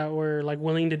 artists that were like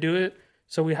willing to do it.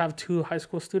 So we have 2 high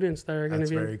school students that are going to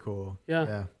be. That's very cool.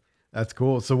 Yeah, that's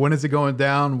cool. So when is it going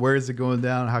down? Where is it going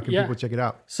down? How can people check it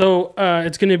out? So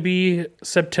it's going to be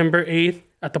September 8th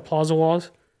at the Plaza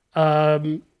Walls.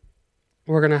 We're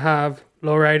gonna have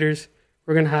lowriders.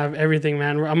 We're gonna have everything,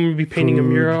 man. I'm gonna be painting a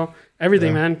mural.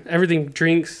 Everything, man. Everything,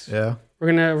 drinks. Yeah. We're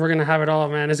gonna have it all,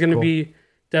 man. It's gonna be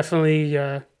definitely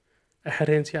a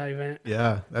Herencia event.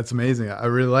 Yeah, that's amazing. I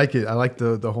really like it. I like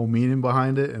the whole meaning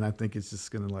behind it, and I think it's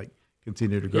just gonna like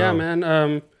continue to grow. Yeah,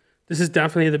 man. This is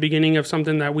definitely the beginning of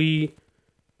something that we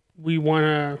want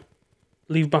to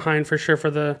leave behind for sure for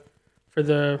the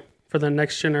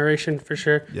next generation for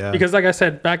sure. Yeah. Because like I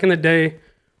said, back in the day,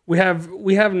 we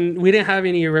didn't have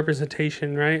any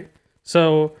representation, right?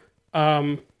 So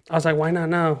I was like, why not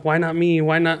now? Why not me?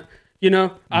 Why not?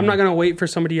 I'm not gonna wait for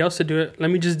somebody else to do it.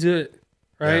 Let me just do it,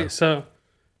 right? Yeah. So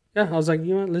I was like,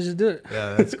 you know what? Let's just do it.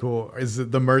 Yeah, that's cool. Is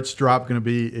the merch drop gonna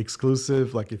be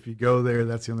exclusive? Like if you go there,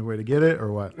 that's the only way to get it,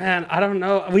 or what? Man, I don't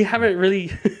know. We haven't really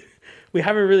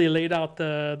laid out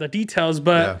the details,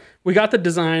 but we got the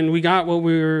design. We got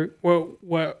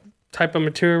what type of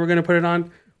material we're gonna put it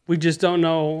on. We just don't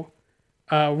know.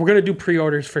 We're gonna do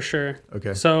pre-orders for sure.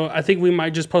 Okay. So I think we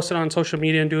might just post it on social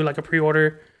media and do like a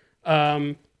pre-order.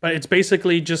 But it's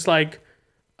basically just like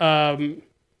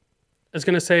it's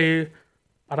gonna say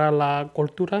para la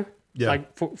cultura,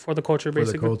 like for the culture,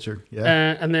 basically. For the culture,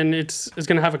 yeah. And then it's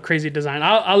gonna have a crazy design.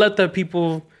 I'll let the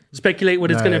people speculate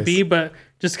what it's gonna be, but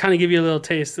just kind of give you a little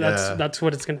taste. That's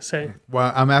what it's gonna say.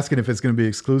 Well, I'm asking if it's gonna be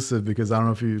exclusive because I don't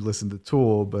know if you listen to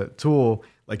Tool, but Tool,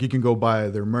 like you can go buy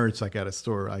their merch like at a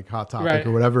store like Hot Topic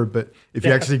or whatever, but if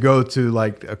you actually go to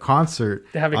like a concert,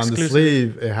 on the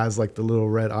sleeve it has like the little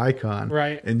red icon,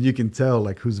 right? And you can tell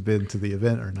like who's been to the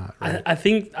event or not. Right? I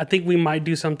think we might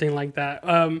do something like that.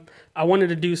 I wanted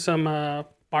to do some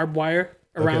barbed wire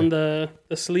around the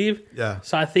sleeve. Yeah.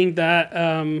 So I think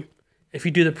that if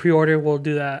you do the pre-order, we'll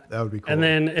do that. That would be cool. And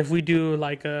then if we do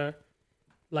like a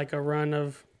run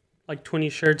of like 20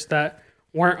 shirts that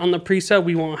weren't on the pre-sale,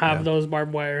 we won't have those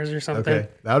barbed wires or something. Okay,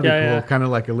 that would be cool. Yeah. Kind of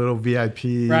like a little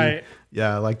VIP. Right.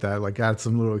 Yeah, I like that. Like add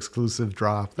some little exclusive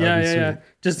drop. That'd be sweet.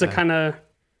 Just to kind of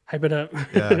hype it up.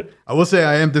 Yeah. I will say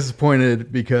I am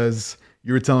disappointed because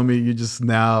you were telling me you just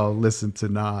now listen to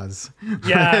Nas.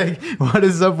 Yeah. Like, what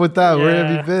is up with that? Yeah. Where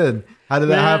have you been? How did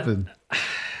that happen?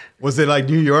 Was it like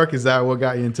New York? Is that what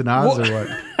got you into Nas or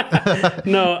what?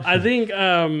 No, I think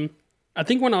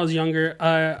when I was younger,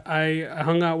 I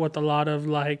hung out with a lot of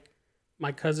like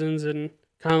my cousins and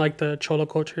kind of like the Cholo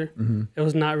culture. It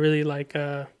was not really like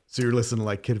so you're listening to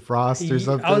like Kid Frost or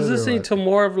something? I was listening to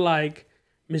more of like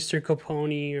Mr.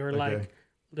 Capone or like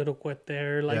Little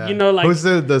Cuete, like you know, like who's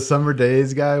the Summer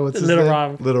Days guy? What's his Little name?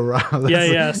 Rob. Little Rob.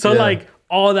 Yeah. So like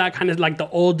all that kind of like the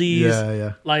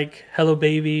oldies, like Hello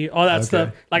Baby, all that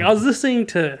stuff. Like I was listening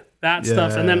to that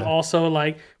stuff, and then also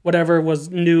like whatever was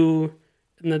new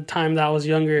in the time that I was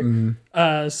younger.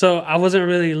 So I wasn't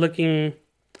really looking.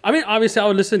 I mean, obviously I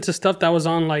would listen to stuff that was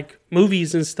on like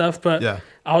movies and stuff, but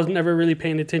I was never really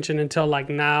paying attention until like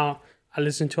now. I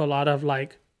listen to a lot of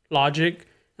like Logic.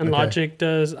 And Logic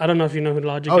does, I don't know if you know who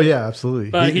Logic is. Oh, yeah,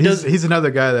 absolutely. But he's another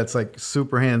guy that's like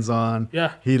super hands-on.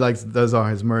 Yeah. He like does all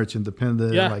his merch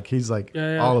independent. Yeah. Like he's like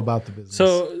all about the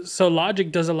business. So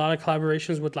Logic does a lot of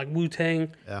collaborations with like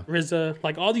Wu-Tang, RZA,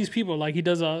 like all these people. Like he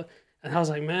does all, and I was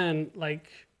like, man, like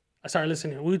I started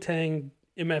listening to Wu-Tang,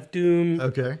 MF Doom.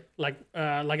 Okay. Like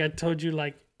I told you,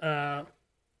 like, man,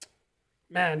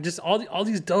 just all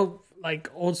these dope,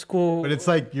 like old school. But it's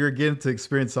like you're getting to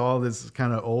experience all this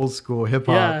kind of old school hip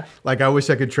hop. Yeah. Like I wish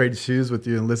I could trade shoes with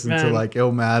you and listen to like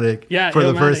Illmatic for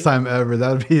the first time ever.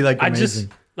 That would be like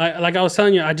amazing. Like I was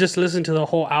telling you, I just listened to the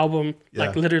whole album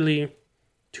like literally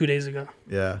 2 days ago.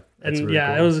 Yeah. And really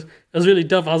cool. it was really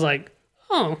dope. I was like,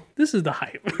 oh, this is the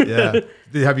hype. Yeah.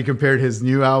 Have you compared his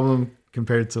new album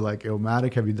compared to like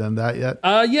Illmatic? Have you done that yet?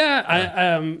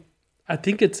 I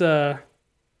think it's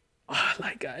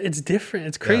like it's different.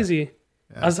 It's crazy.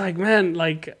 I was like, man,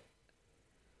 like,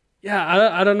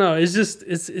 I don't know. It's just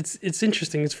it's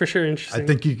interesting. It's for sure interesting. I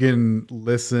think you can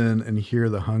listen and hear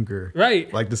the hunger.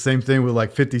 Right. Like the same thing with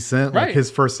like 50 Cent, like his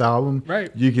first album.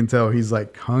 Right. You can tell he's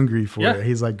like hungry for it.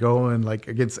 He's like going like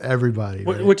against everybody.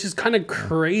 Right? Which is kind of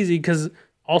crazy because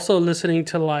also listening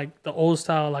to like the old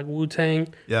style like Wu-Tang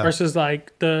versus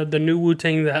like the new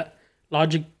Wu-Tang that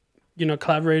Logic, you know,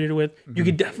 collaborated with, you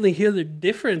could definitely hear the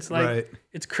difference. Like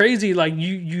it's crazy. Like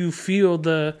you feel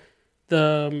the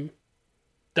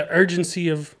urgency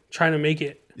of trying to make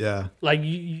it. Yeah. Like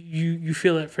you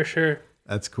feel it for sure.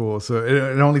 That's cool. So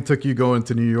it only took you going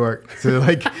to New York to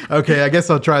like, okay, I guess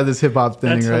I'll try this hip hop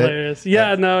thing. That's right? Hilarious.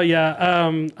 Yeah,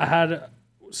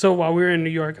 so while we were in New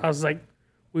York, I was like,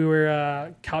 we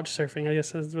were couch surfing, I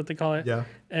guess that's what they call it. Yeah.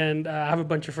 And I have a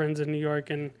bunch of friends in New York,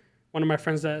 and one of my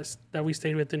friends that we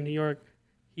stayed with in New York,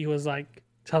 he was like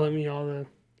telling me all the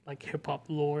like hip hop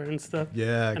lore and stuff.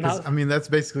 Yeah, because I mean that's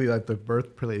basically like the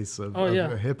birthplace of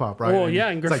hip hop, right? Oh yeah,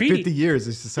 and graffiti. It's like 50 years.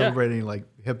 It's just celebrating like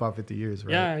hip hop 50 years,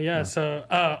 right? Yeah. So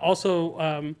also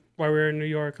while we were in New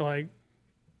York, like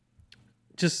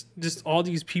just all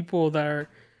these people that are,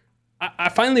 I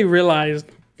finally realized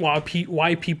why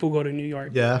people go to New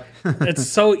York. Yeah, it's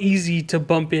so easy to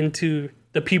bump into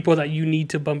the people that you need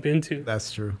to bump into.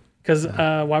 That's true. Because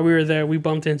while we were there, we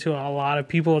bumped into a lot of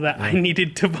people that I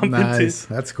needed to bump into.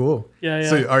 That's cool. Yeah.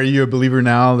 So are you a believer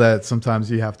now that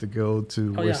sometimes you have to go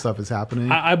to where stuff is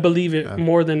happening? I believe it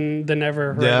more than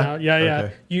ever right now. Yeah.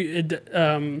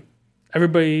 Okay.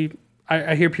 Everybody,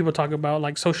 I hear people talk about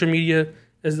like social media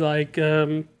is like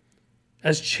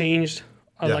has changed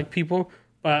like people.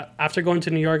 But after going to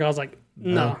New York, I was like,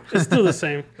 no, it's still the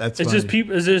same. It's funny. Just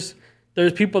people. It's just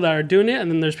there's people that are doing it,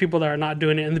 and then there's people that are not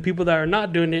doing it, and the people that are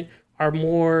not doing it are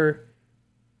more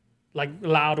like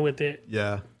loud with it.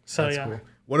 Yeah. So that's cool.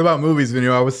 What about movies, Vinny?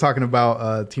 I was talking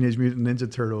about Teenage Mutant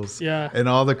Ninja Turtles. Yeah. And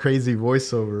all the crazy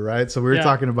voiceover, right? So we were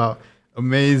talking about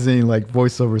amazing like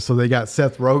voiceover. So they got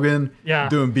Seth Rogen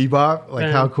doing Bebop.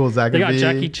 Like how cool is that going to be? They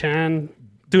got Jackie Chan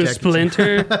doing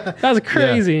Splinter. That was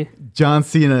crazy. Yeah. John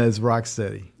Cena is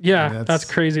Rocksteady. Yeah, I mean, that's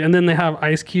crazy. And then they have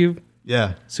Ice Cube.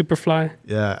 Yeah. Superfly.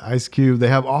 Yeah, Ice Cube. They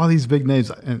have all these big names.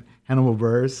 And Hannibal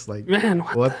Buress. Like, man,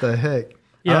 what the heck?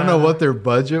 Yeah. I don't know what their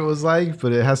budget was like,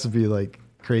 but it has to be like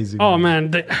crazy. Oh,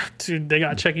 man. They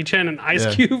got Jackie Chan and Ice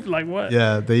Cube. Like, what?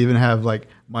 Yeah, they even have like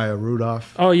Maya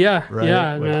Rudolph. Oh, yeah. Right?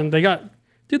 Yeah, like, man. They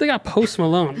got Post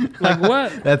Malone. Like,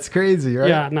 what? That's crazy, right?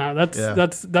 Yeah, no,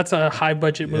 that's a high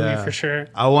budget movie for sure.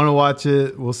 I want to watch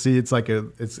it. We'll see. It's like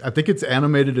I think it's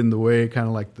animated in the way kind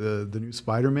of like the new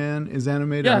Spider-Man is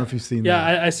animated. I don't know if you've seen that.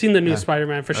 Yeah, I've seen the new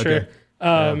Spider-Man for sure.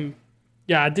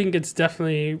 I think it's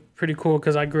definitely pretty cool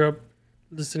because I grew up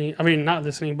listening. I mean, not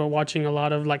listening, but watching a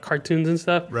lot of like cartoons and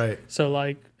stuff. Right. So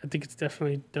like, I think it's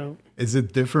definitely dope. Is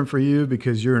it different for you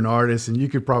because you're an artist and you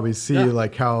could probably see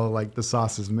like how like the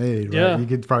sauce is made, right? Yeah. You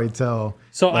could probably tell.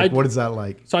 So like, what is that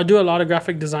like? So I do a lot of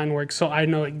graphic design work, so I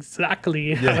know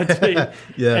exactly how it's made.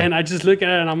 Yeah. And I just look at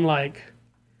it and I'm like,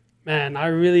 man, I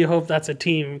really hope that's a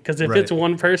team, because if it's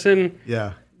one person,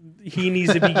 he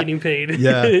needs to be getting paid.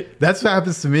 Yeah, that's what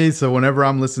happens to me. So whenever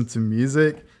I'm listening to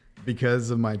music, because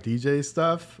of my DJ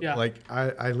stuff, like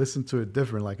I listen to it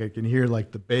different. Like I can hear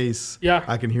like the bass,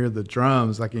 I can hear the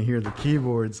drums, I can hear the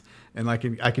keyboards, and I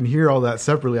can hear all that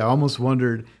separately. I almost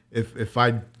wondered if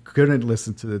I couldn't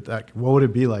listen to it, like what would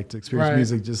it be like to experience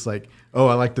music just like, oh,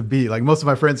 I like the beat. Like most of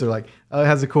my friends are like, oh, it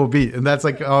has a cool beat, and that's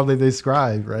like all they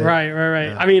describe, right? Right.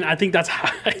 Yeah. I mean, I think that's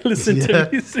how I listen to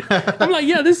music. I'm like,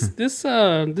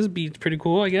 this beat's pretty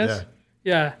cool, I guess.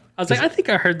 Yeah. I was like, I think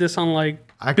I heard this on like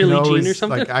Billie Jean or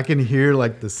something. Like I can hear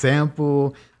like the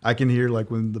sample. I can hear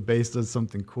like when the bass does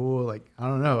something cool. Like I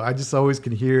don't know. I just always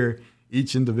can hear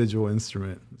each individual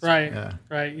instrument. Right.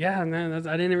 Yeah, man.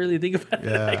 I didn't really think about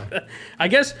it like that. I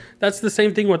guess that's the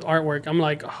same thing with artwork. I'm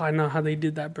like, oh, I know how they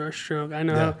did that brush stroke. I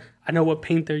know what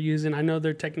paint they're using. I know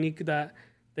their technique that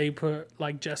they put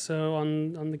like gesso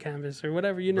on the canvas or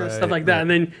whatever, stuff like that. And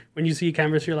then when you see a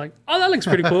canvas, you're like, oh, that looks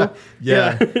pretty cool.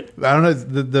 I don't know,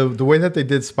 the way that they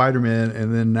did Spider-Man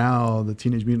and then now the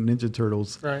Teenage Mutant Ninja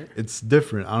Turtles, it's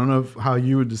different. I don't know how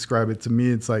you would describe it. To me,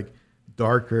 it's like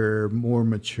darker, more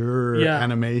mature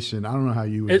animation. I don't know how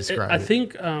you would describe it.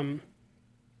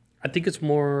 I think it's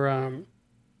more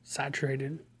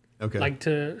saturated. Okay. Like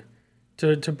to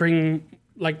bring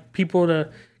like people to.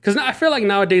 Because I feel like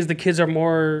nowadays the kids are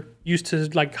more used to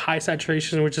like high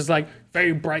saturation, which is like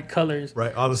very bright colors.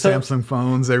 Right. All the Samsung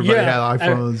phones, everybody had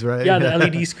iPhones, right? Yeah, the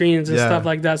LED screens and stuff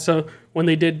like that. So when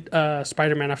they did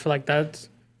Spider-Man, I feel like that's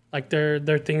like their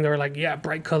thing. They were like,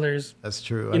 bright colors. That's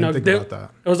true. I didn't think about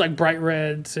that. It was like bright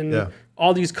reds and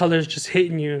all these colors just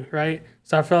hitting you, right?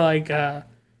 So I feel like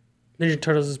Ninja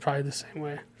Turtles is probably the same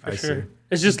way, for sure. See.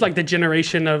 It's just like the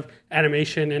generation of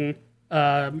animation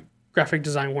and graphic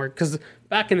design work. Because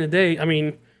back in the day, I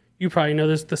mean, you probably know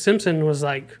this, The Simpsons was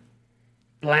like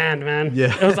bland, man.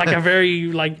 Yeah. It was like a very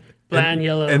like bland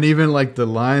yellow. And even like the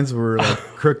lines were like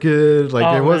crooked.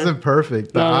 Like it wasn't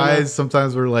perfect. The eyes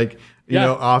sometimes were like, you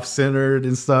know, off-centered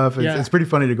and stuff. It's pretty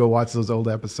funny to go watch those old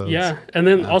episodes. Yeah. And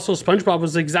then also SpongeBob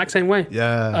was the exact same way.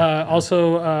 Yeah.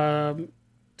 Also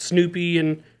Snoopy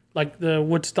and like the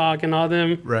Woodstock and all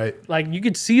them. Right. Like you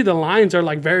could see the lines are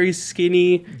like very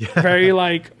skinny, very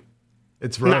like...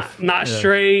 It's rough. Not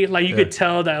straight. Like you could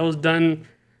tell that it was done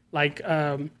like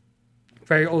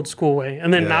very old school way.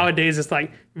 And then nowadays it's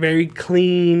like very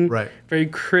clean, very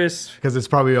crisp. Because it's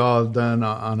probably all done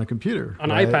on a computer. On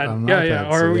iPad. On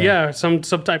iPad. Or some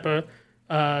type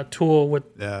of tool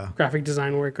with graphic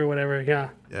design work or whatever.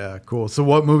 Yeah, cool. So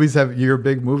what movies you're a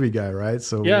big movie guy, right?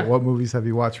 So what movies have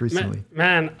you watched recently?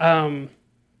 Man,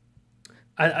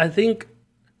 I think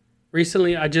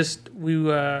recently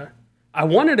I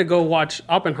wanted to go watch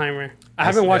Oppenheimer. I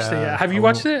haven't watched it yet. Have you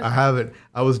watched it? I haven't.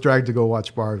 I was dragged to go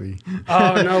watch Barbie.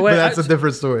 Oh, no way. But that's a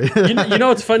different story. you know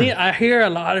what's funny? I hear a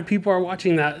lot of people are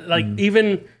watching that. Like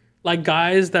even like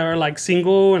guys that are like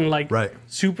single and like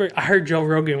super. I heard Joe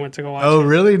Rogan went to go watch it. Oh,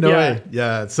 really? No way.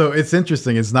 Yeah. So it's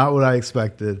interesting. It's not what I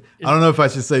expected. I don't know if I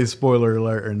should say spoiler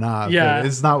alert or not. Yeah. But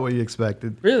it's not what you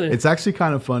expected. Really? It's actually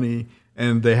kind of funny.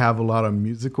 And they have a lot of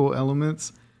musical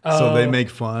elements. So they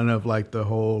make fun of like the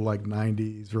whole like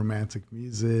 90s romantic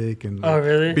music and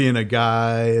like being a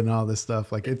guy and all this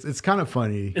stuff. Like it's kind of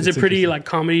funny. Is it pretty like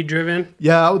comedy driven?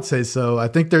 Yeah, I would say so. I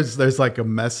think there's like a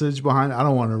message behind it. I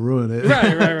don't want to ruin it.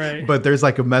 Right. But there's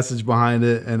like a message behind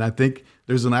it. And I think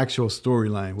there's an actual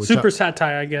storyline. Super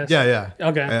satire, I guess. Yeah.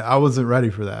 Okay. And I wasn't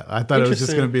ready for that. I thought it was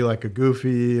just going to be like a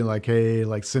goofy, like, hey,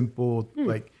 like simple,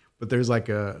 like. But there's like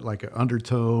an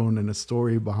undertone and a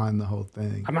story behind the whole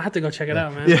thing. I'm gonna have to go check it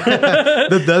out, man. Yeah.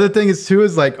 The other thing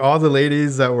is like all the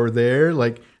ladies that were there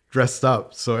like dressed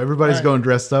up. So everybody's going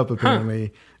dressed up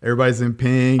apparently. Everybody's in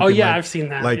pink. Oh yeah, like, I've seen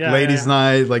that. Like ladies'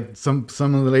 night. Like some of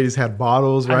the ladies had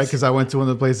bottles, right? Because I went to one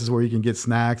of the places where you can get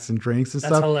snacks and drinks and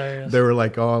stuff. That's hilarious. They were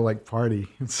like all like party.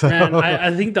 So man,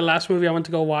 I think the last movie I went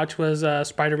to go watch was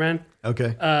Spider-Man.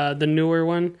 Okay. The newer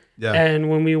one. Yeah.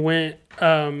 And when we went,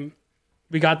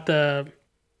 we got the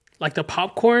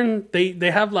popcorn.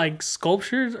 They have like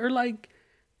sculptures or like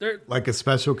they're like a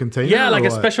special container. Yeah, like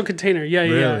a special container. Yeah,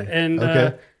 really? Yeah.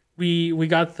 And we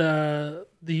got the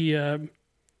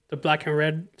black and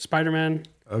red Spider-Man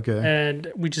Okay.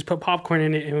 And we just put popcorn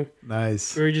in it, and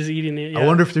Nice. we were just eating it. Yeah. I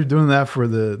wonder if they're doing that for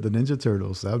the Ninja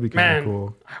Turtles. That would be kind of Man,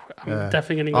 cool. I'm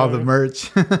definitely gonna all go. the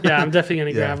merch. Yeah, I'm definitely gonna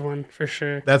Yeah. grab one for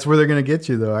sure. That's where they're gonna get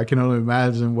you, though. I can only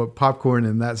imagine what popcorn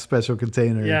in that special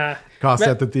container Yeah. costs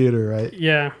at the theater, right?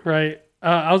 Yeah, right.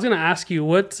 I was gonna ask you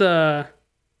what's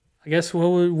I guess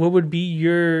what would be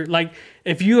your, like,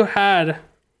 if you had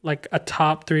like a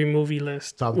top 3 movie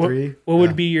list. Top 3? What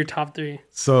would be your top 3?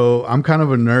 So I'm kind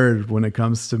of a nerd when it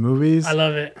comes to movies. I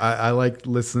love it. I like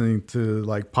listening to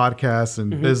like podcasts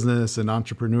and business and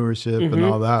entrepreneurship and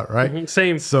all that, right?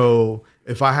 Same. So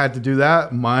if I had to do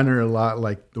that, mine are a lot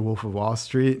like The Wolf of Wall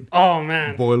Street, Oh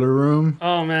man. Boiler Room,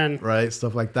 Oh man. right?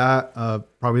 Stuff like that.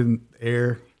 Probably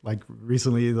Air. Like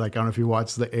recently, like I don't know if you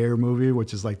watched the Air movie,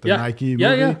 which is like the Yeah. Nike Yeah,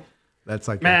 movie. yeah. That's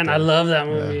like Man, right I there. love that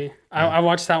movie. I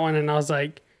watched that one and I was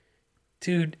like,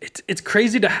 dude, it's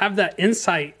crazy to have that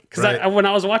insight. Because Right. when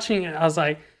I was watching it, I was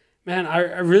like, man,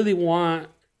 I really want.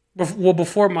 Well,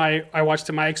 before I watched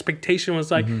it, my expectation was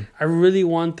like, I really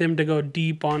want them to go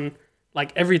deep on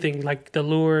like everything, like the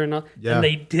lure and all, Yeah. and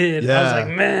they did. I was Yeah. like,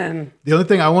 man, The only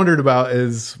thing I wondered about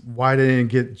is why they didn't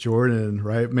get Jordan,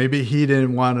 right? Maybe he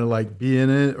didn't want to like be in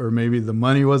it, or maybe the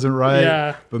money wasn't right.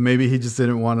 Yeah. But maybe he just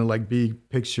didn't want to like be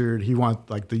pictured. He wants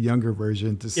like the younger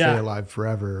version to stay Yeah. alive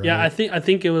forever. Right? yeah, I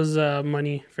think it was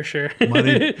money for sure.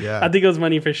 Money? Yeah. I think it was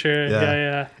money for sure. Yeah.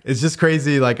 Yeah. It's just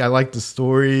crazy. Like I like the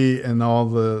story and all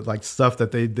the like stuff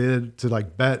that they did to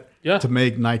like bet Yeah. to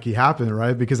make Nike happen,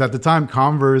 right? Because at the time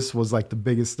Converse was like the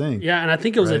biggest thing. Yeah, and I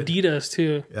think it was Right. Adidas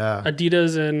too. Yeah.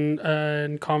 Adidas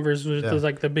and Converse was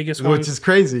like the biggest Which ones. is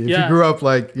crazy. If Yeah. you grew up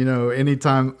like, any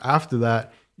time after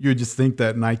that, you would just think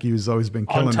that Nike has always been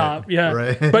killing on top. it. Yeah.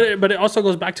 Right. But it also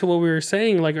goes back to what we were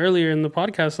saying like earlier in the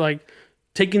podcast, like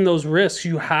taking those risks,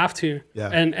 you have to. Yeah.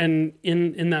 And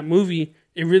in that movie,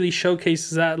 it really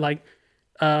showcases that. Like,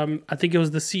 I think it was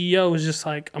the CEO was just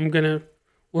like,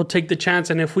 we'll take the chance,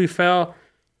 and if we fail,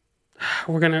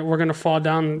 we're gonna fall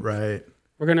down. Right.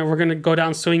 We're gonna go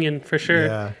down swinging for sure.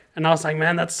 Yeah. And I was like,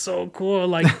 man, that's so cool.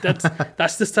 Like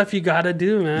that's the stuff you gotta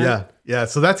do, man. Yeah. Yeah.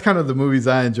 So that's kind of the movies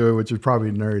I enjoy, which is probably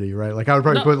nerdy, right? Like I would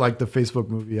probably put like the Facebook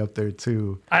movie up there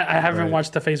too. I haven't Right.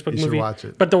 watched the Facebook You should movie. watch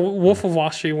it. But the Wolf of Wall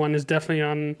Street one is definitely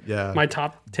on Yeah. my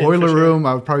top 10. Boiler for sure. Room,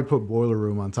 I would probably put Boiler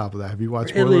Room on top of that. Have you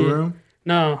watched Really? Boiler Room?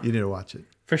 No, You need to watch it.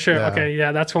 for sure. Yeah. Okay,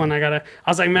 yeah, that's one I gotta.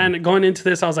 I was like, man, going into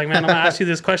this, I was like, man, I'm gonna ask you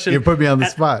this question. You put me on the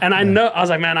spot. And I Yeah. know, I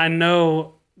was like, man, I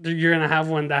know that you're gonna have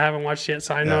one that I haven't watched yet,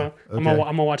 so I know I'm okay.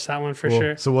 gonna watch that one for Cool.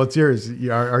 sure. So what's yours? I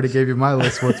already gave you my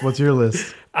list. What's your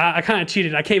list? I kind of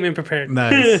cheated. I came in prepared.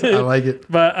 Nice. I like it.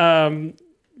 But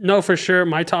no, for sure,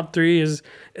 my top 3 is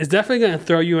definitely gonna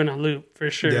throw you in a loop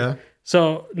for sure. Yeah.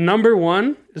 So number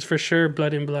 1 is for sure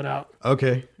Blood In, Blood Out.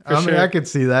 Okay. I mean, sure. I could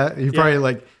see that. You probably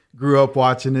like grew up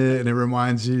watching it and it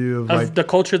reminds you of Of like, the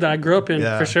culture that I grew up in,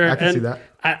 Yeah, for sure. I can see that.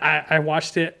 I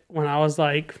watched it when I was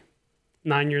like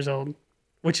 9 years old,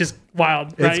 which is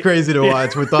wild. Right? it's crazy to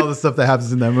watch with all the stuff that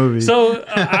happens in that movie. So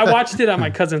I watched it at my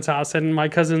cousin's house, and my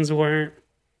cousins weren't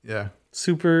yeah.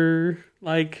 super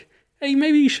like, hey,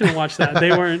 maybe you shouldn't watch that. They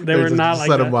weren't. They were just not like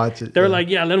let that. them watch it. They were Yeah. like,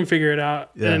 yeah, let them figure it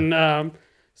out. Yeah. And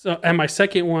and my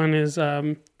second one is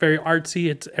very artsy.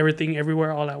 It's Everything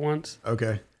Everywhere All at Once.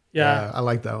 Okay. Yeah. I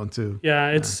like that one too. Yeah,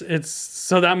 it's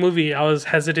so that movie I was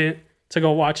hesitant to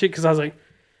go watch it because I was like,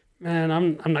 man,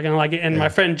 I'm not gonna like it. And my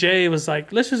friend Jay was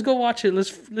like, let's just go watch it.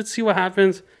 Let's see what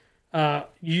happens.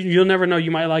 You'll never know, you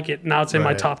might like it. Now it's in my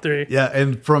Right. top 3. Yeah,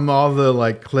 and from all the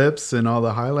like clips and all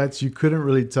the highlights, you couldn't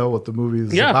really tell what the movie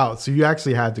was about. So you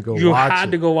actually had to go You watch had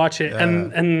it. to go watch it. Yeah.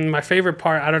 And my favorite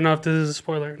part, I don't know if this is a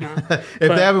spoiler or not. If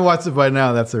they haven't watched it by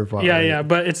now, that's their fault. yeah, right? yeah,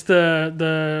 but it's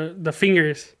the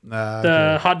fingers, Nah, the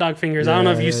okay. hot dog fingers. I don't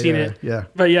know if you've seen it. Yeah.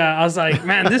 But yeah, I was like,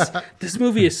 man, this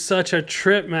movie is such a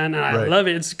trip, man, and I Right. love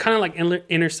it. It's kind of like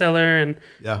Interstellar and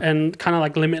Yeah. and kind of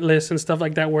like Limitless and stuff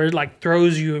like that, where it like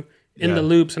throws you in Yeah. the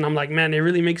loops, and I'm like, man, it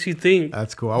really makes you think.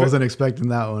 That's cool. I wasn't expecting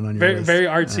that one on your Very list. very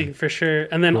artsy for sure.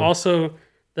 And then also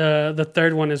the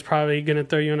third one is probably gonna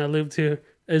throw you in a loop too.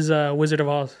 Is Wizard of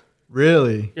Oz.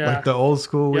 Really? Yeah. Like the old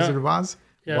school Yeah. Wizard of Oz?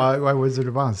 Yeah. Why Wizard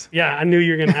of Oz? Yeah, I knew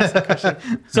you were gonna ask that question.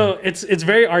 So it's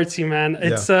very artsy, man.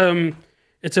 It's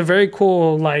a very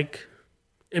cool, like,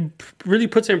 it really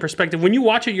puts it in perspective. When you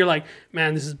watch it, you're like,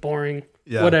 man, this is boring,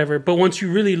 Yeah. whatever. But once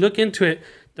you really look into it,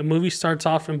 the movie starts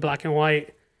off in black and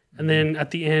white, and then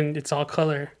at the end, it's all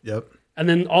color. Yep. And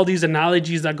then all these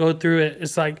analogies that go through it,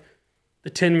 it's like the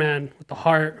Tin Man with the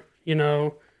heart,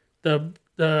 the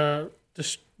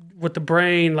with the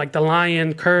brain, like the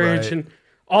lion, courage, Right. and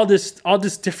all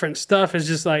this different stuff is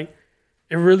just like,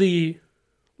 it really,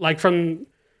 like, from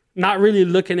not really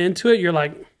looking into it, you're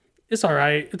like, it's all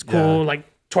right, it's cool, Yeah. like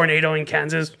tornado in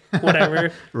Kansas,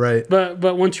 whatever. Right. But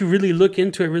once you really look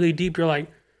into it really deep, you're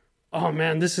like, oh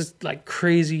man, this is like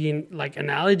crazy and like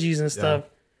analogies and stuff.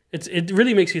 It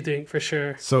really makes you think, for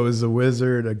sure. So is the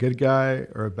wizard a good guy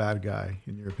or a bad guy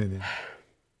in your opinion?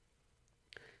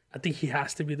 I think he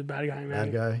has to be the bad guy,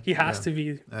 man. Bad guy? He has to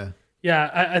be. Yeah.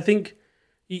 Yeah, I think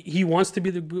he wants to be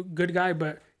the good guy,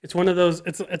 but it's one of those.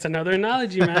 It's another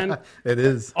analogy, man. It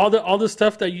is. All the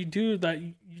stuff that you do that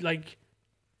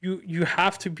you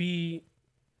have to be.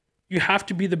 You have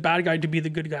to be the bad guy to be the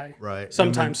good guy. Right.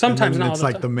 Sometimes and not all it's the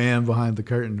like time. the man behind the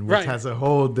curtain, which Right. has a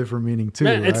whole different meaning too.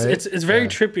 Man, right? it's very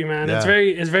trippy, man. Yeah.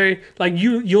 It's very like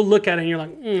you'll look at it and you're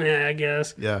like, yeah, I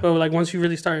guess. Yeah. But like once you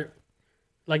really start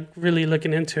like really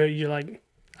looking into it, you're like,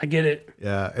 I get it.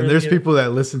 Yeah, and Really there's get it. people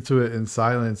that listen to it in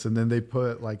silence, and then they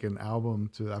put like an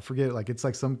album to. I forget, like it's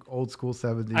like some old school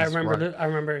 70s. I remember. rock. I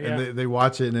remember. Yeah. And they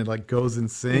watch it, and it like goes in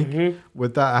sync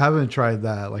with that. I haven't tried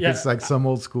that. Like Yeah. it's like some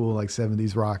old school like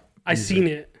 70s rock. I music. seen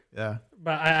it, Yeah,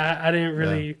 but I didn't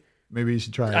really. maybe you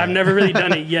should try it. I've never really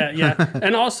done it yet. Yeah.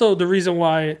 And also the reason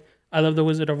why I love The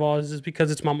Wizard of Oz is because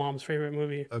it's my mom's favorite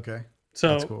movie. Okay, So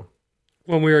that's cool.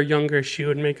 when we were younger, she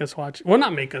would make us watch. Well,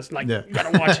 not make us. Like Yeah. you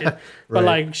gotta watch it. But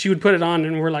Right. like she would put it on,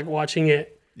 and we're like watching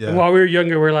it. Yeah. And while we were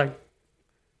younger, we're like,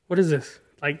 "What is this?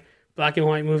 Like black and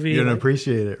white movie?" You don't like,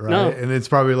 appreciate it, right? No. And it's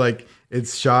probably like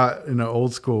it's shot in an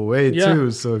old school way Yeah.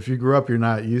 too. So if you grew up, you're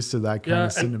not used to that kind Yeah,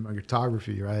 of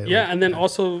cinematography, right? Yeah, Like, and then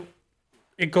also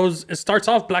it starts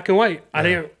off black and white. I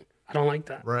don't like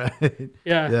that. right.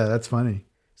 Yeah. Yeah, that's funny.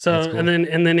 So That's cool. and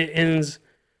then it ends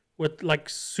with like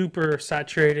super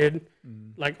saturated,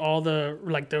 like all the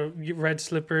like the red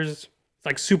slippers,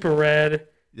 like super red.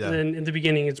 Yeah. And then in the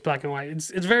beginning it's black and white. It's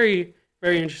very,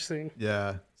 very interesting.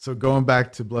 Yeah. So going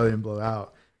back to Blood In, Blood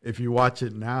Out, if you watch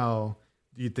it now,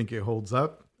 do you think it holds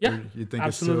up? Yeah, Or you think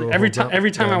absolutely. It still Every holds time up?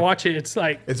 every time Yeah. I watch it, it's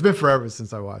like, It's been forever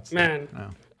since I watched man, it.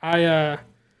 Yeah.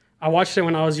 I watched it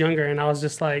when I was younger, and I was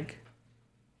just like,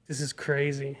 this is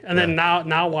crazy. And then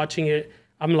now watching it,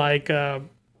 I'm like,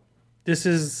 this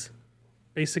is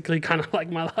basically kind of like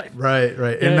my life. Right,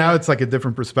 right. And Yeah. now it's like a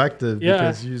different perspective Yeah.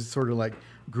 because you sort of like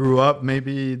grew up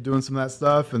maybe doing some of that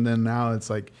stuff. And then now it's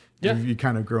like Yeah. you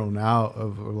kind of grown out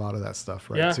of a lot of that stuff,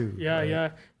 right? Yeah, too, yeah, right? yeah.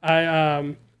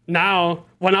 I now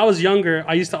when I was younger,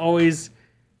 I used to always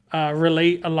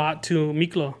relate a lot to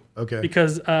Miklo. Okay.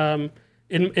 Because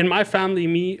in my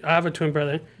family, I have a twin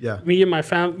brother. Yeah. Me and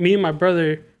my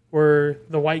brother were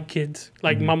the white kids.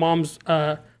 Like Mm-hmm. my mom's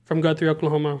from Guthrie,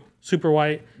 Oklahoma, super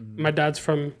white. Mm-hmm. My dad's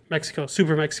from Mexico,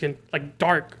 super Mexican, like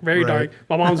dark, very Right. dark.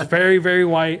 My mom's very, very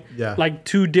white. Yeah. Like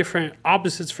two different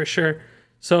opposites for sure.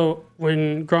 So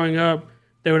when growing up,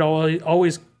 they would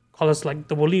always call us like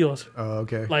the bolillos, Oh,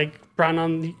 okay. like brown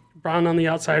on the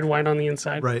outside, white on the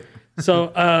inside. Right.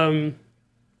 So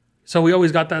so we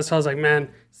always got that. So I was like, man,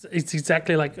 it's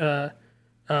exactly like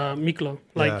Miklo.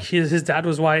 Like Yeah. his dad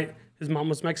was white, his mom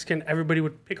was Mexican. Everybody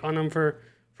would pick on him for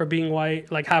being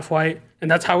white, like half white, and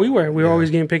that's how we were. We were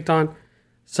always getting picked on.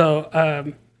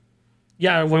 So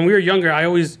yeah, when we were younger, I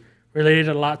always related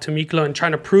a lot to Miklo and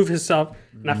trying to prove himself,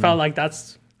 and I felt like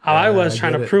that's how I was I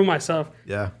trying get to it. prove myself.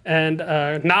 Yeah. And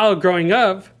now growing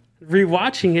up,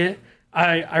 rewatching it,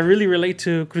 I really relate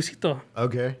to Crucito.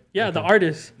 Okay. Yeah, the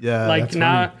artist. Yeah, like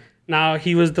that's now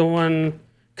he was the one,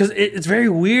 because it's very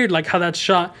weird like how that's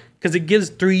shot, because it gives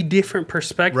three different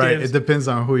perspectives. Right. It depends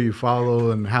on who you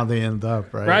follow and how they end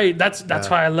up, right? Right. That's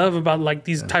why I love about like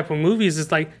these type of movies.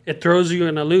 It's like it throws you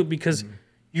in a loop because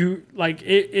you like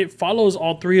it follows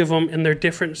all three of them in their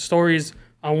different stories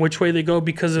on which way they go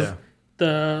because of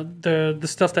the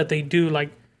stuff that they do,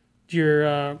 like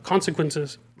your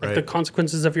consequences, like the Right.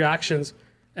 consequences of your actions.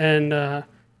 And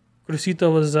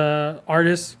Crucito was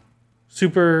artist,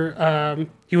 super.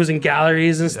 He was in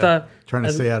galleries and stuff. Trying to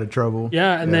And- stay out of trouble.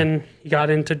 Yeah, and then he got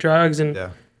into drugs and Yeah.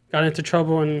 got into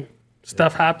trouble, and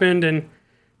stuff happened, and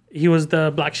he was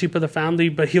the black sheep of the family,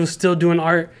 but he was still doing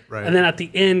art. Right. And then at the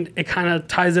end, it kind of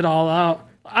ties it all out.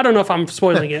 I don't know if I'm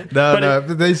spoiling it. No, but no,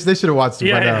 it, they should have watched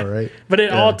it by now, right? But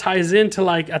it Yeah. all ties into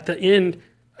like at the end,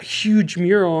 a huge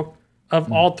mural of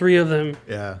all three of them,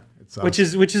 Yeah. It's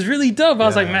which is really dope. I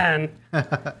was like, Yeah. man,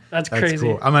 that's That's crazy.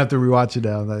 cool. I'm gonna have to rewatch it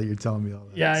now that you're telling me all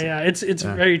that. Yeah, yeah, it's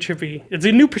very trippy. It's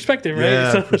a new perspective, right?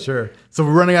 Yeah, So- for sure. So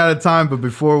we're running out of time, but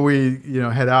before we,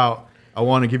 head out, I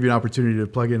want to give you an opportunity to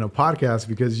plug in a podcast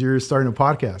because you're starting a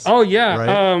podcast. Oh yeah.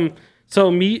 Right? So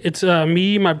it's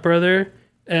me, my brother,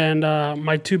 and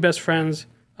my two best friends.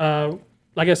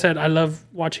 Like I said, I love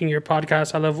watching your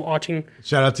podcast. I love watching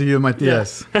Shout out to you and my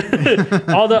TS.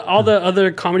 all the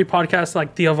other comedy podcasts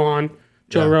like Theo Vaughn,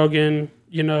 Joe Yeah. Rogan.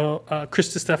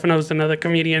 Chris DiStefano is another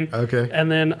comedian. Okay. And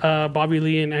then Bobby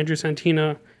Lee and Andrew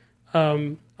Santino.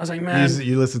 I was like, man,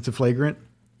 You listen to Flagrant?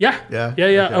 yeah.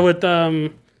 Okay. With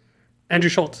Andrew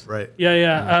Schultz. Right.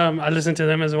 Yeah. I listened to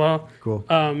them as well. Cool.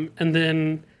 And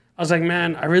then I was like,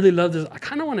 man, I really love this. I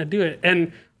kind of want to do it.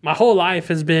 And my whole life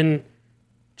has been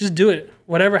just do it.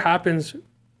 Whatever happens.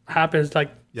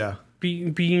 Like, Yeah.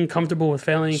 being comfortable with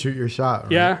failing. Shoot your shot.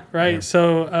 Right? Yeah, right. Yeah.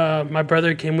 So my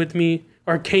brother came to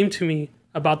me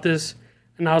about this,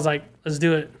 and I was like, let's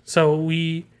do it. So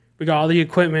we got all the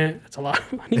equipment. It's a lot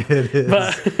of money. It is.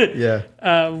 But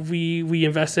yeah. We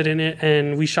invested in it,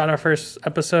 and we shot our first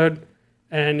episode,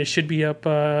 and it should be up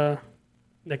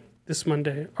like this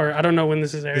Monday, or I don't know when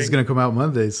this is airing. This is going to come out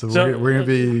Monday, so we're going to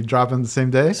be dropping the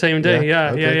same day? Same day,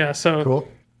 yeah. Okay. Yeah. So cool.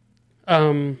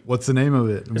 What's the name of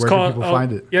it? Where called, can people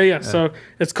find it? Yeah. So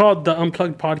it's called The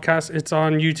Unplugged Podcast. It's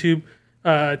on YouTube,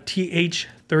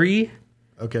 TH3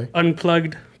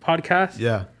 Unplugged Podcast.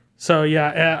 Yeah. So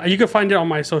you can find it on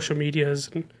my social medias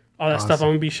and all that stuff. I'm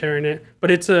gonna be sharing it.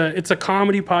 But it's a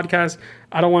comedy podcast.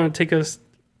 I don't want to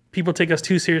people take us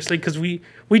too seriously because we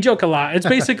joke a lot. It's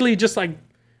basically just like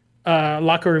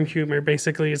locker room humor.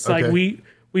 Basically, it's like we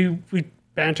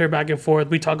banter back and forth.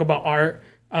 We talk about art.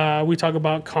 We talk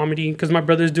about comedy because my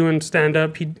brother's doing stand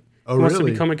up. He wants to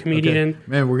become a comedian. Okay.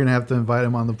 Man, we're gonna have to invite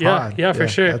him on the pod. Yeah, for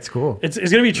sure. That's cool. It's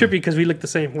gonna be trippy because we look the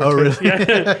same. Oh, really?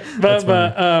 Yeah.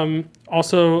 but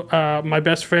also my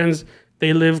best friends,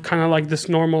 they live kind of like this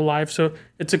normal life, so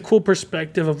it's a cool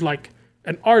perspective of like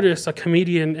an artist, a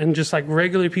comedian, and just like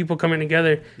regular people coming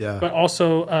together. Yeah. But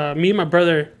also me and my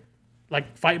brother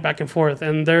like fight back and forth,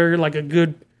 and they're like a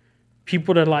good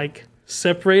people to like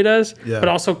separate us, but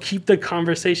also keep the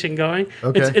conversation going.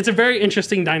 Okay. It's a very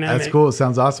interesting dynamic. That's cool. It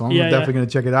sounds awesome. I'm definitely going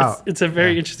to check it out. It's a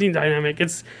very interesting dynamic.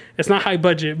 It's not high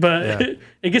budget, but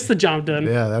it gets the job done.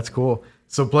 Yeah, that's cool.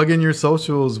 So plug in your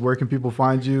socials. Where can people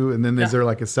find you? And then is there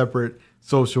like a separate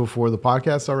social for the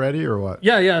podcast already or what?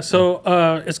 Yeah. So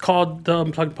it's called The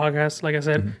Unplugged Podcast. Like I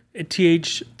said,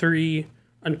 TH3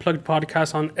 Unplugged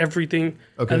Podcast on everything.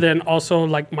 Okay. And then also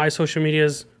like my social media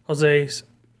is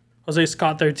Jose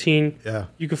Scott 13. Yeah.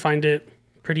 You can find it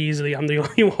pretty easily. I'm the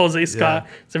only Jose Scott.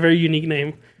 Yeah. It's a very unique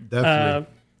name. Definitely.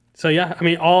 So yeah, I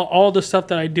mean, all the stuff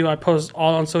that I do, I post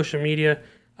all on social media.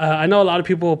 I know a lot of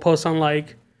people will post on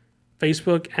like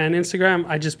Facebook and Instagram.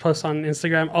 I just post on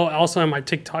Instagram. Oh, also on my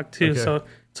TikTok too. Okay. So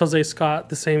it's Jose Scott,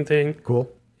 the same thing. Cool.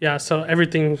 Yeah. So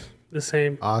everything's the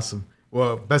same. Awesome.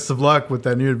 Well, best of luck with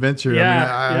that new adventure.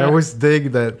 Yeah, I mean, I always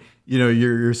dig that, you know,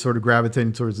 you're sort of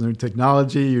gravitating towards new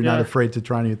technology. You're not afraid to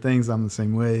try new things. I'm the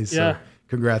same way. So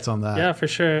congrats on that. Yeah, for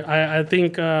sure. I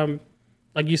think,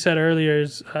 like you said earlier,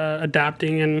 is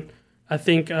adapting. And I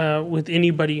think with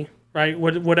anybody, right,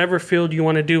 whatever field you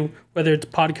want to do, whether it's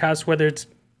podcasts, whether it's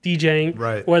DJing,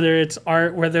 right, whether it's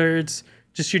art, whether it's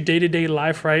just your day-to-day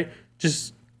life, right,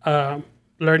 just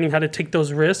learning how to take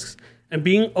those risks and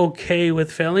being okay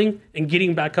with failing and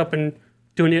getting back up and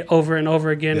doing it over and over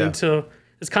again until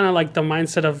it's kind of like the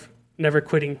mindset of never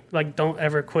quitting. Like, don't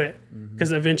ever quit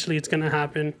because eventually it's going to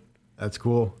happen. That's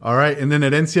cool. All right. And then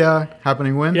Herencia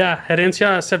happening when? Yeah,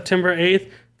 Herencia, September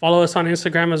 8th. Follow us on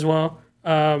Instagram as well.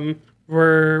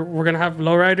 We're going to have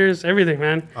lowriders, everything,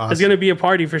 man. Awesome. It's going to be a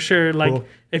party for sure. Like,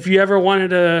 if you ever wanted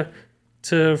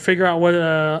to figure out what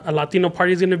a Latino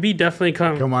party is going to be, definitely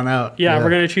come. Come on out. Yeah, we're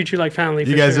going to treat you like family.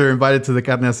 You guys are invited to the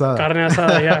carne asada. Carne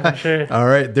asada, yeah, for sure. All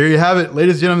right. There you have it.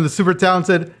 Ladies and gentlemen, the super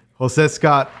talented Jose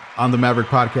Scott on the Maverick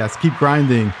Podcast. Keep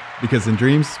grinding because in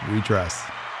dreams, we trust.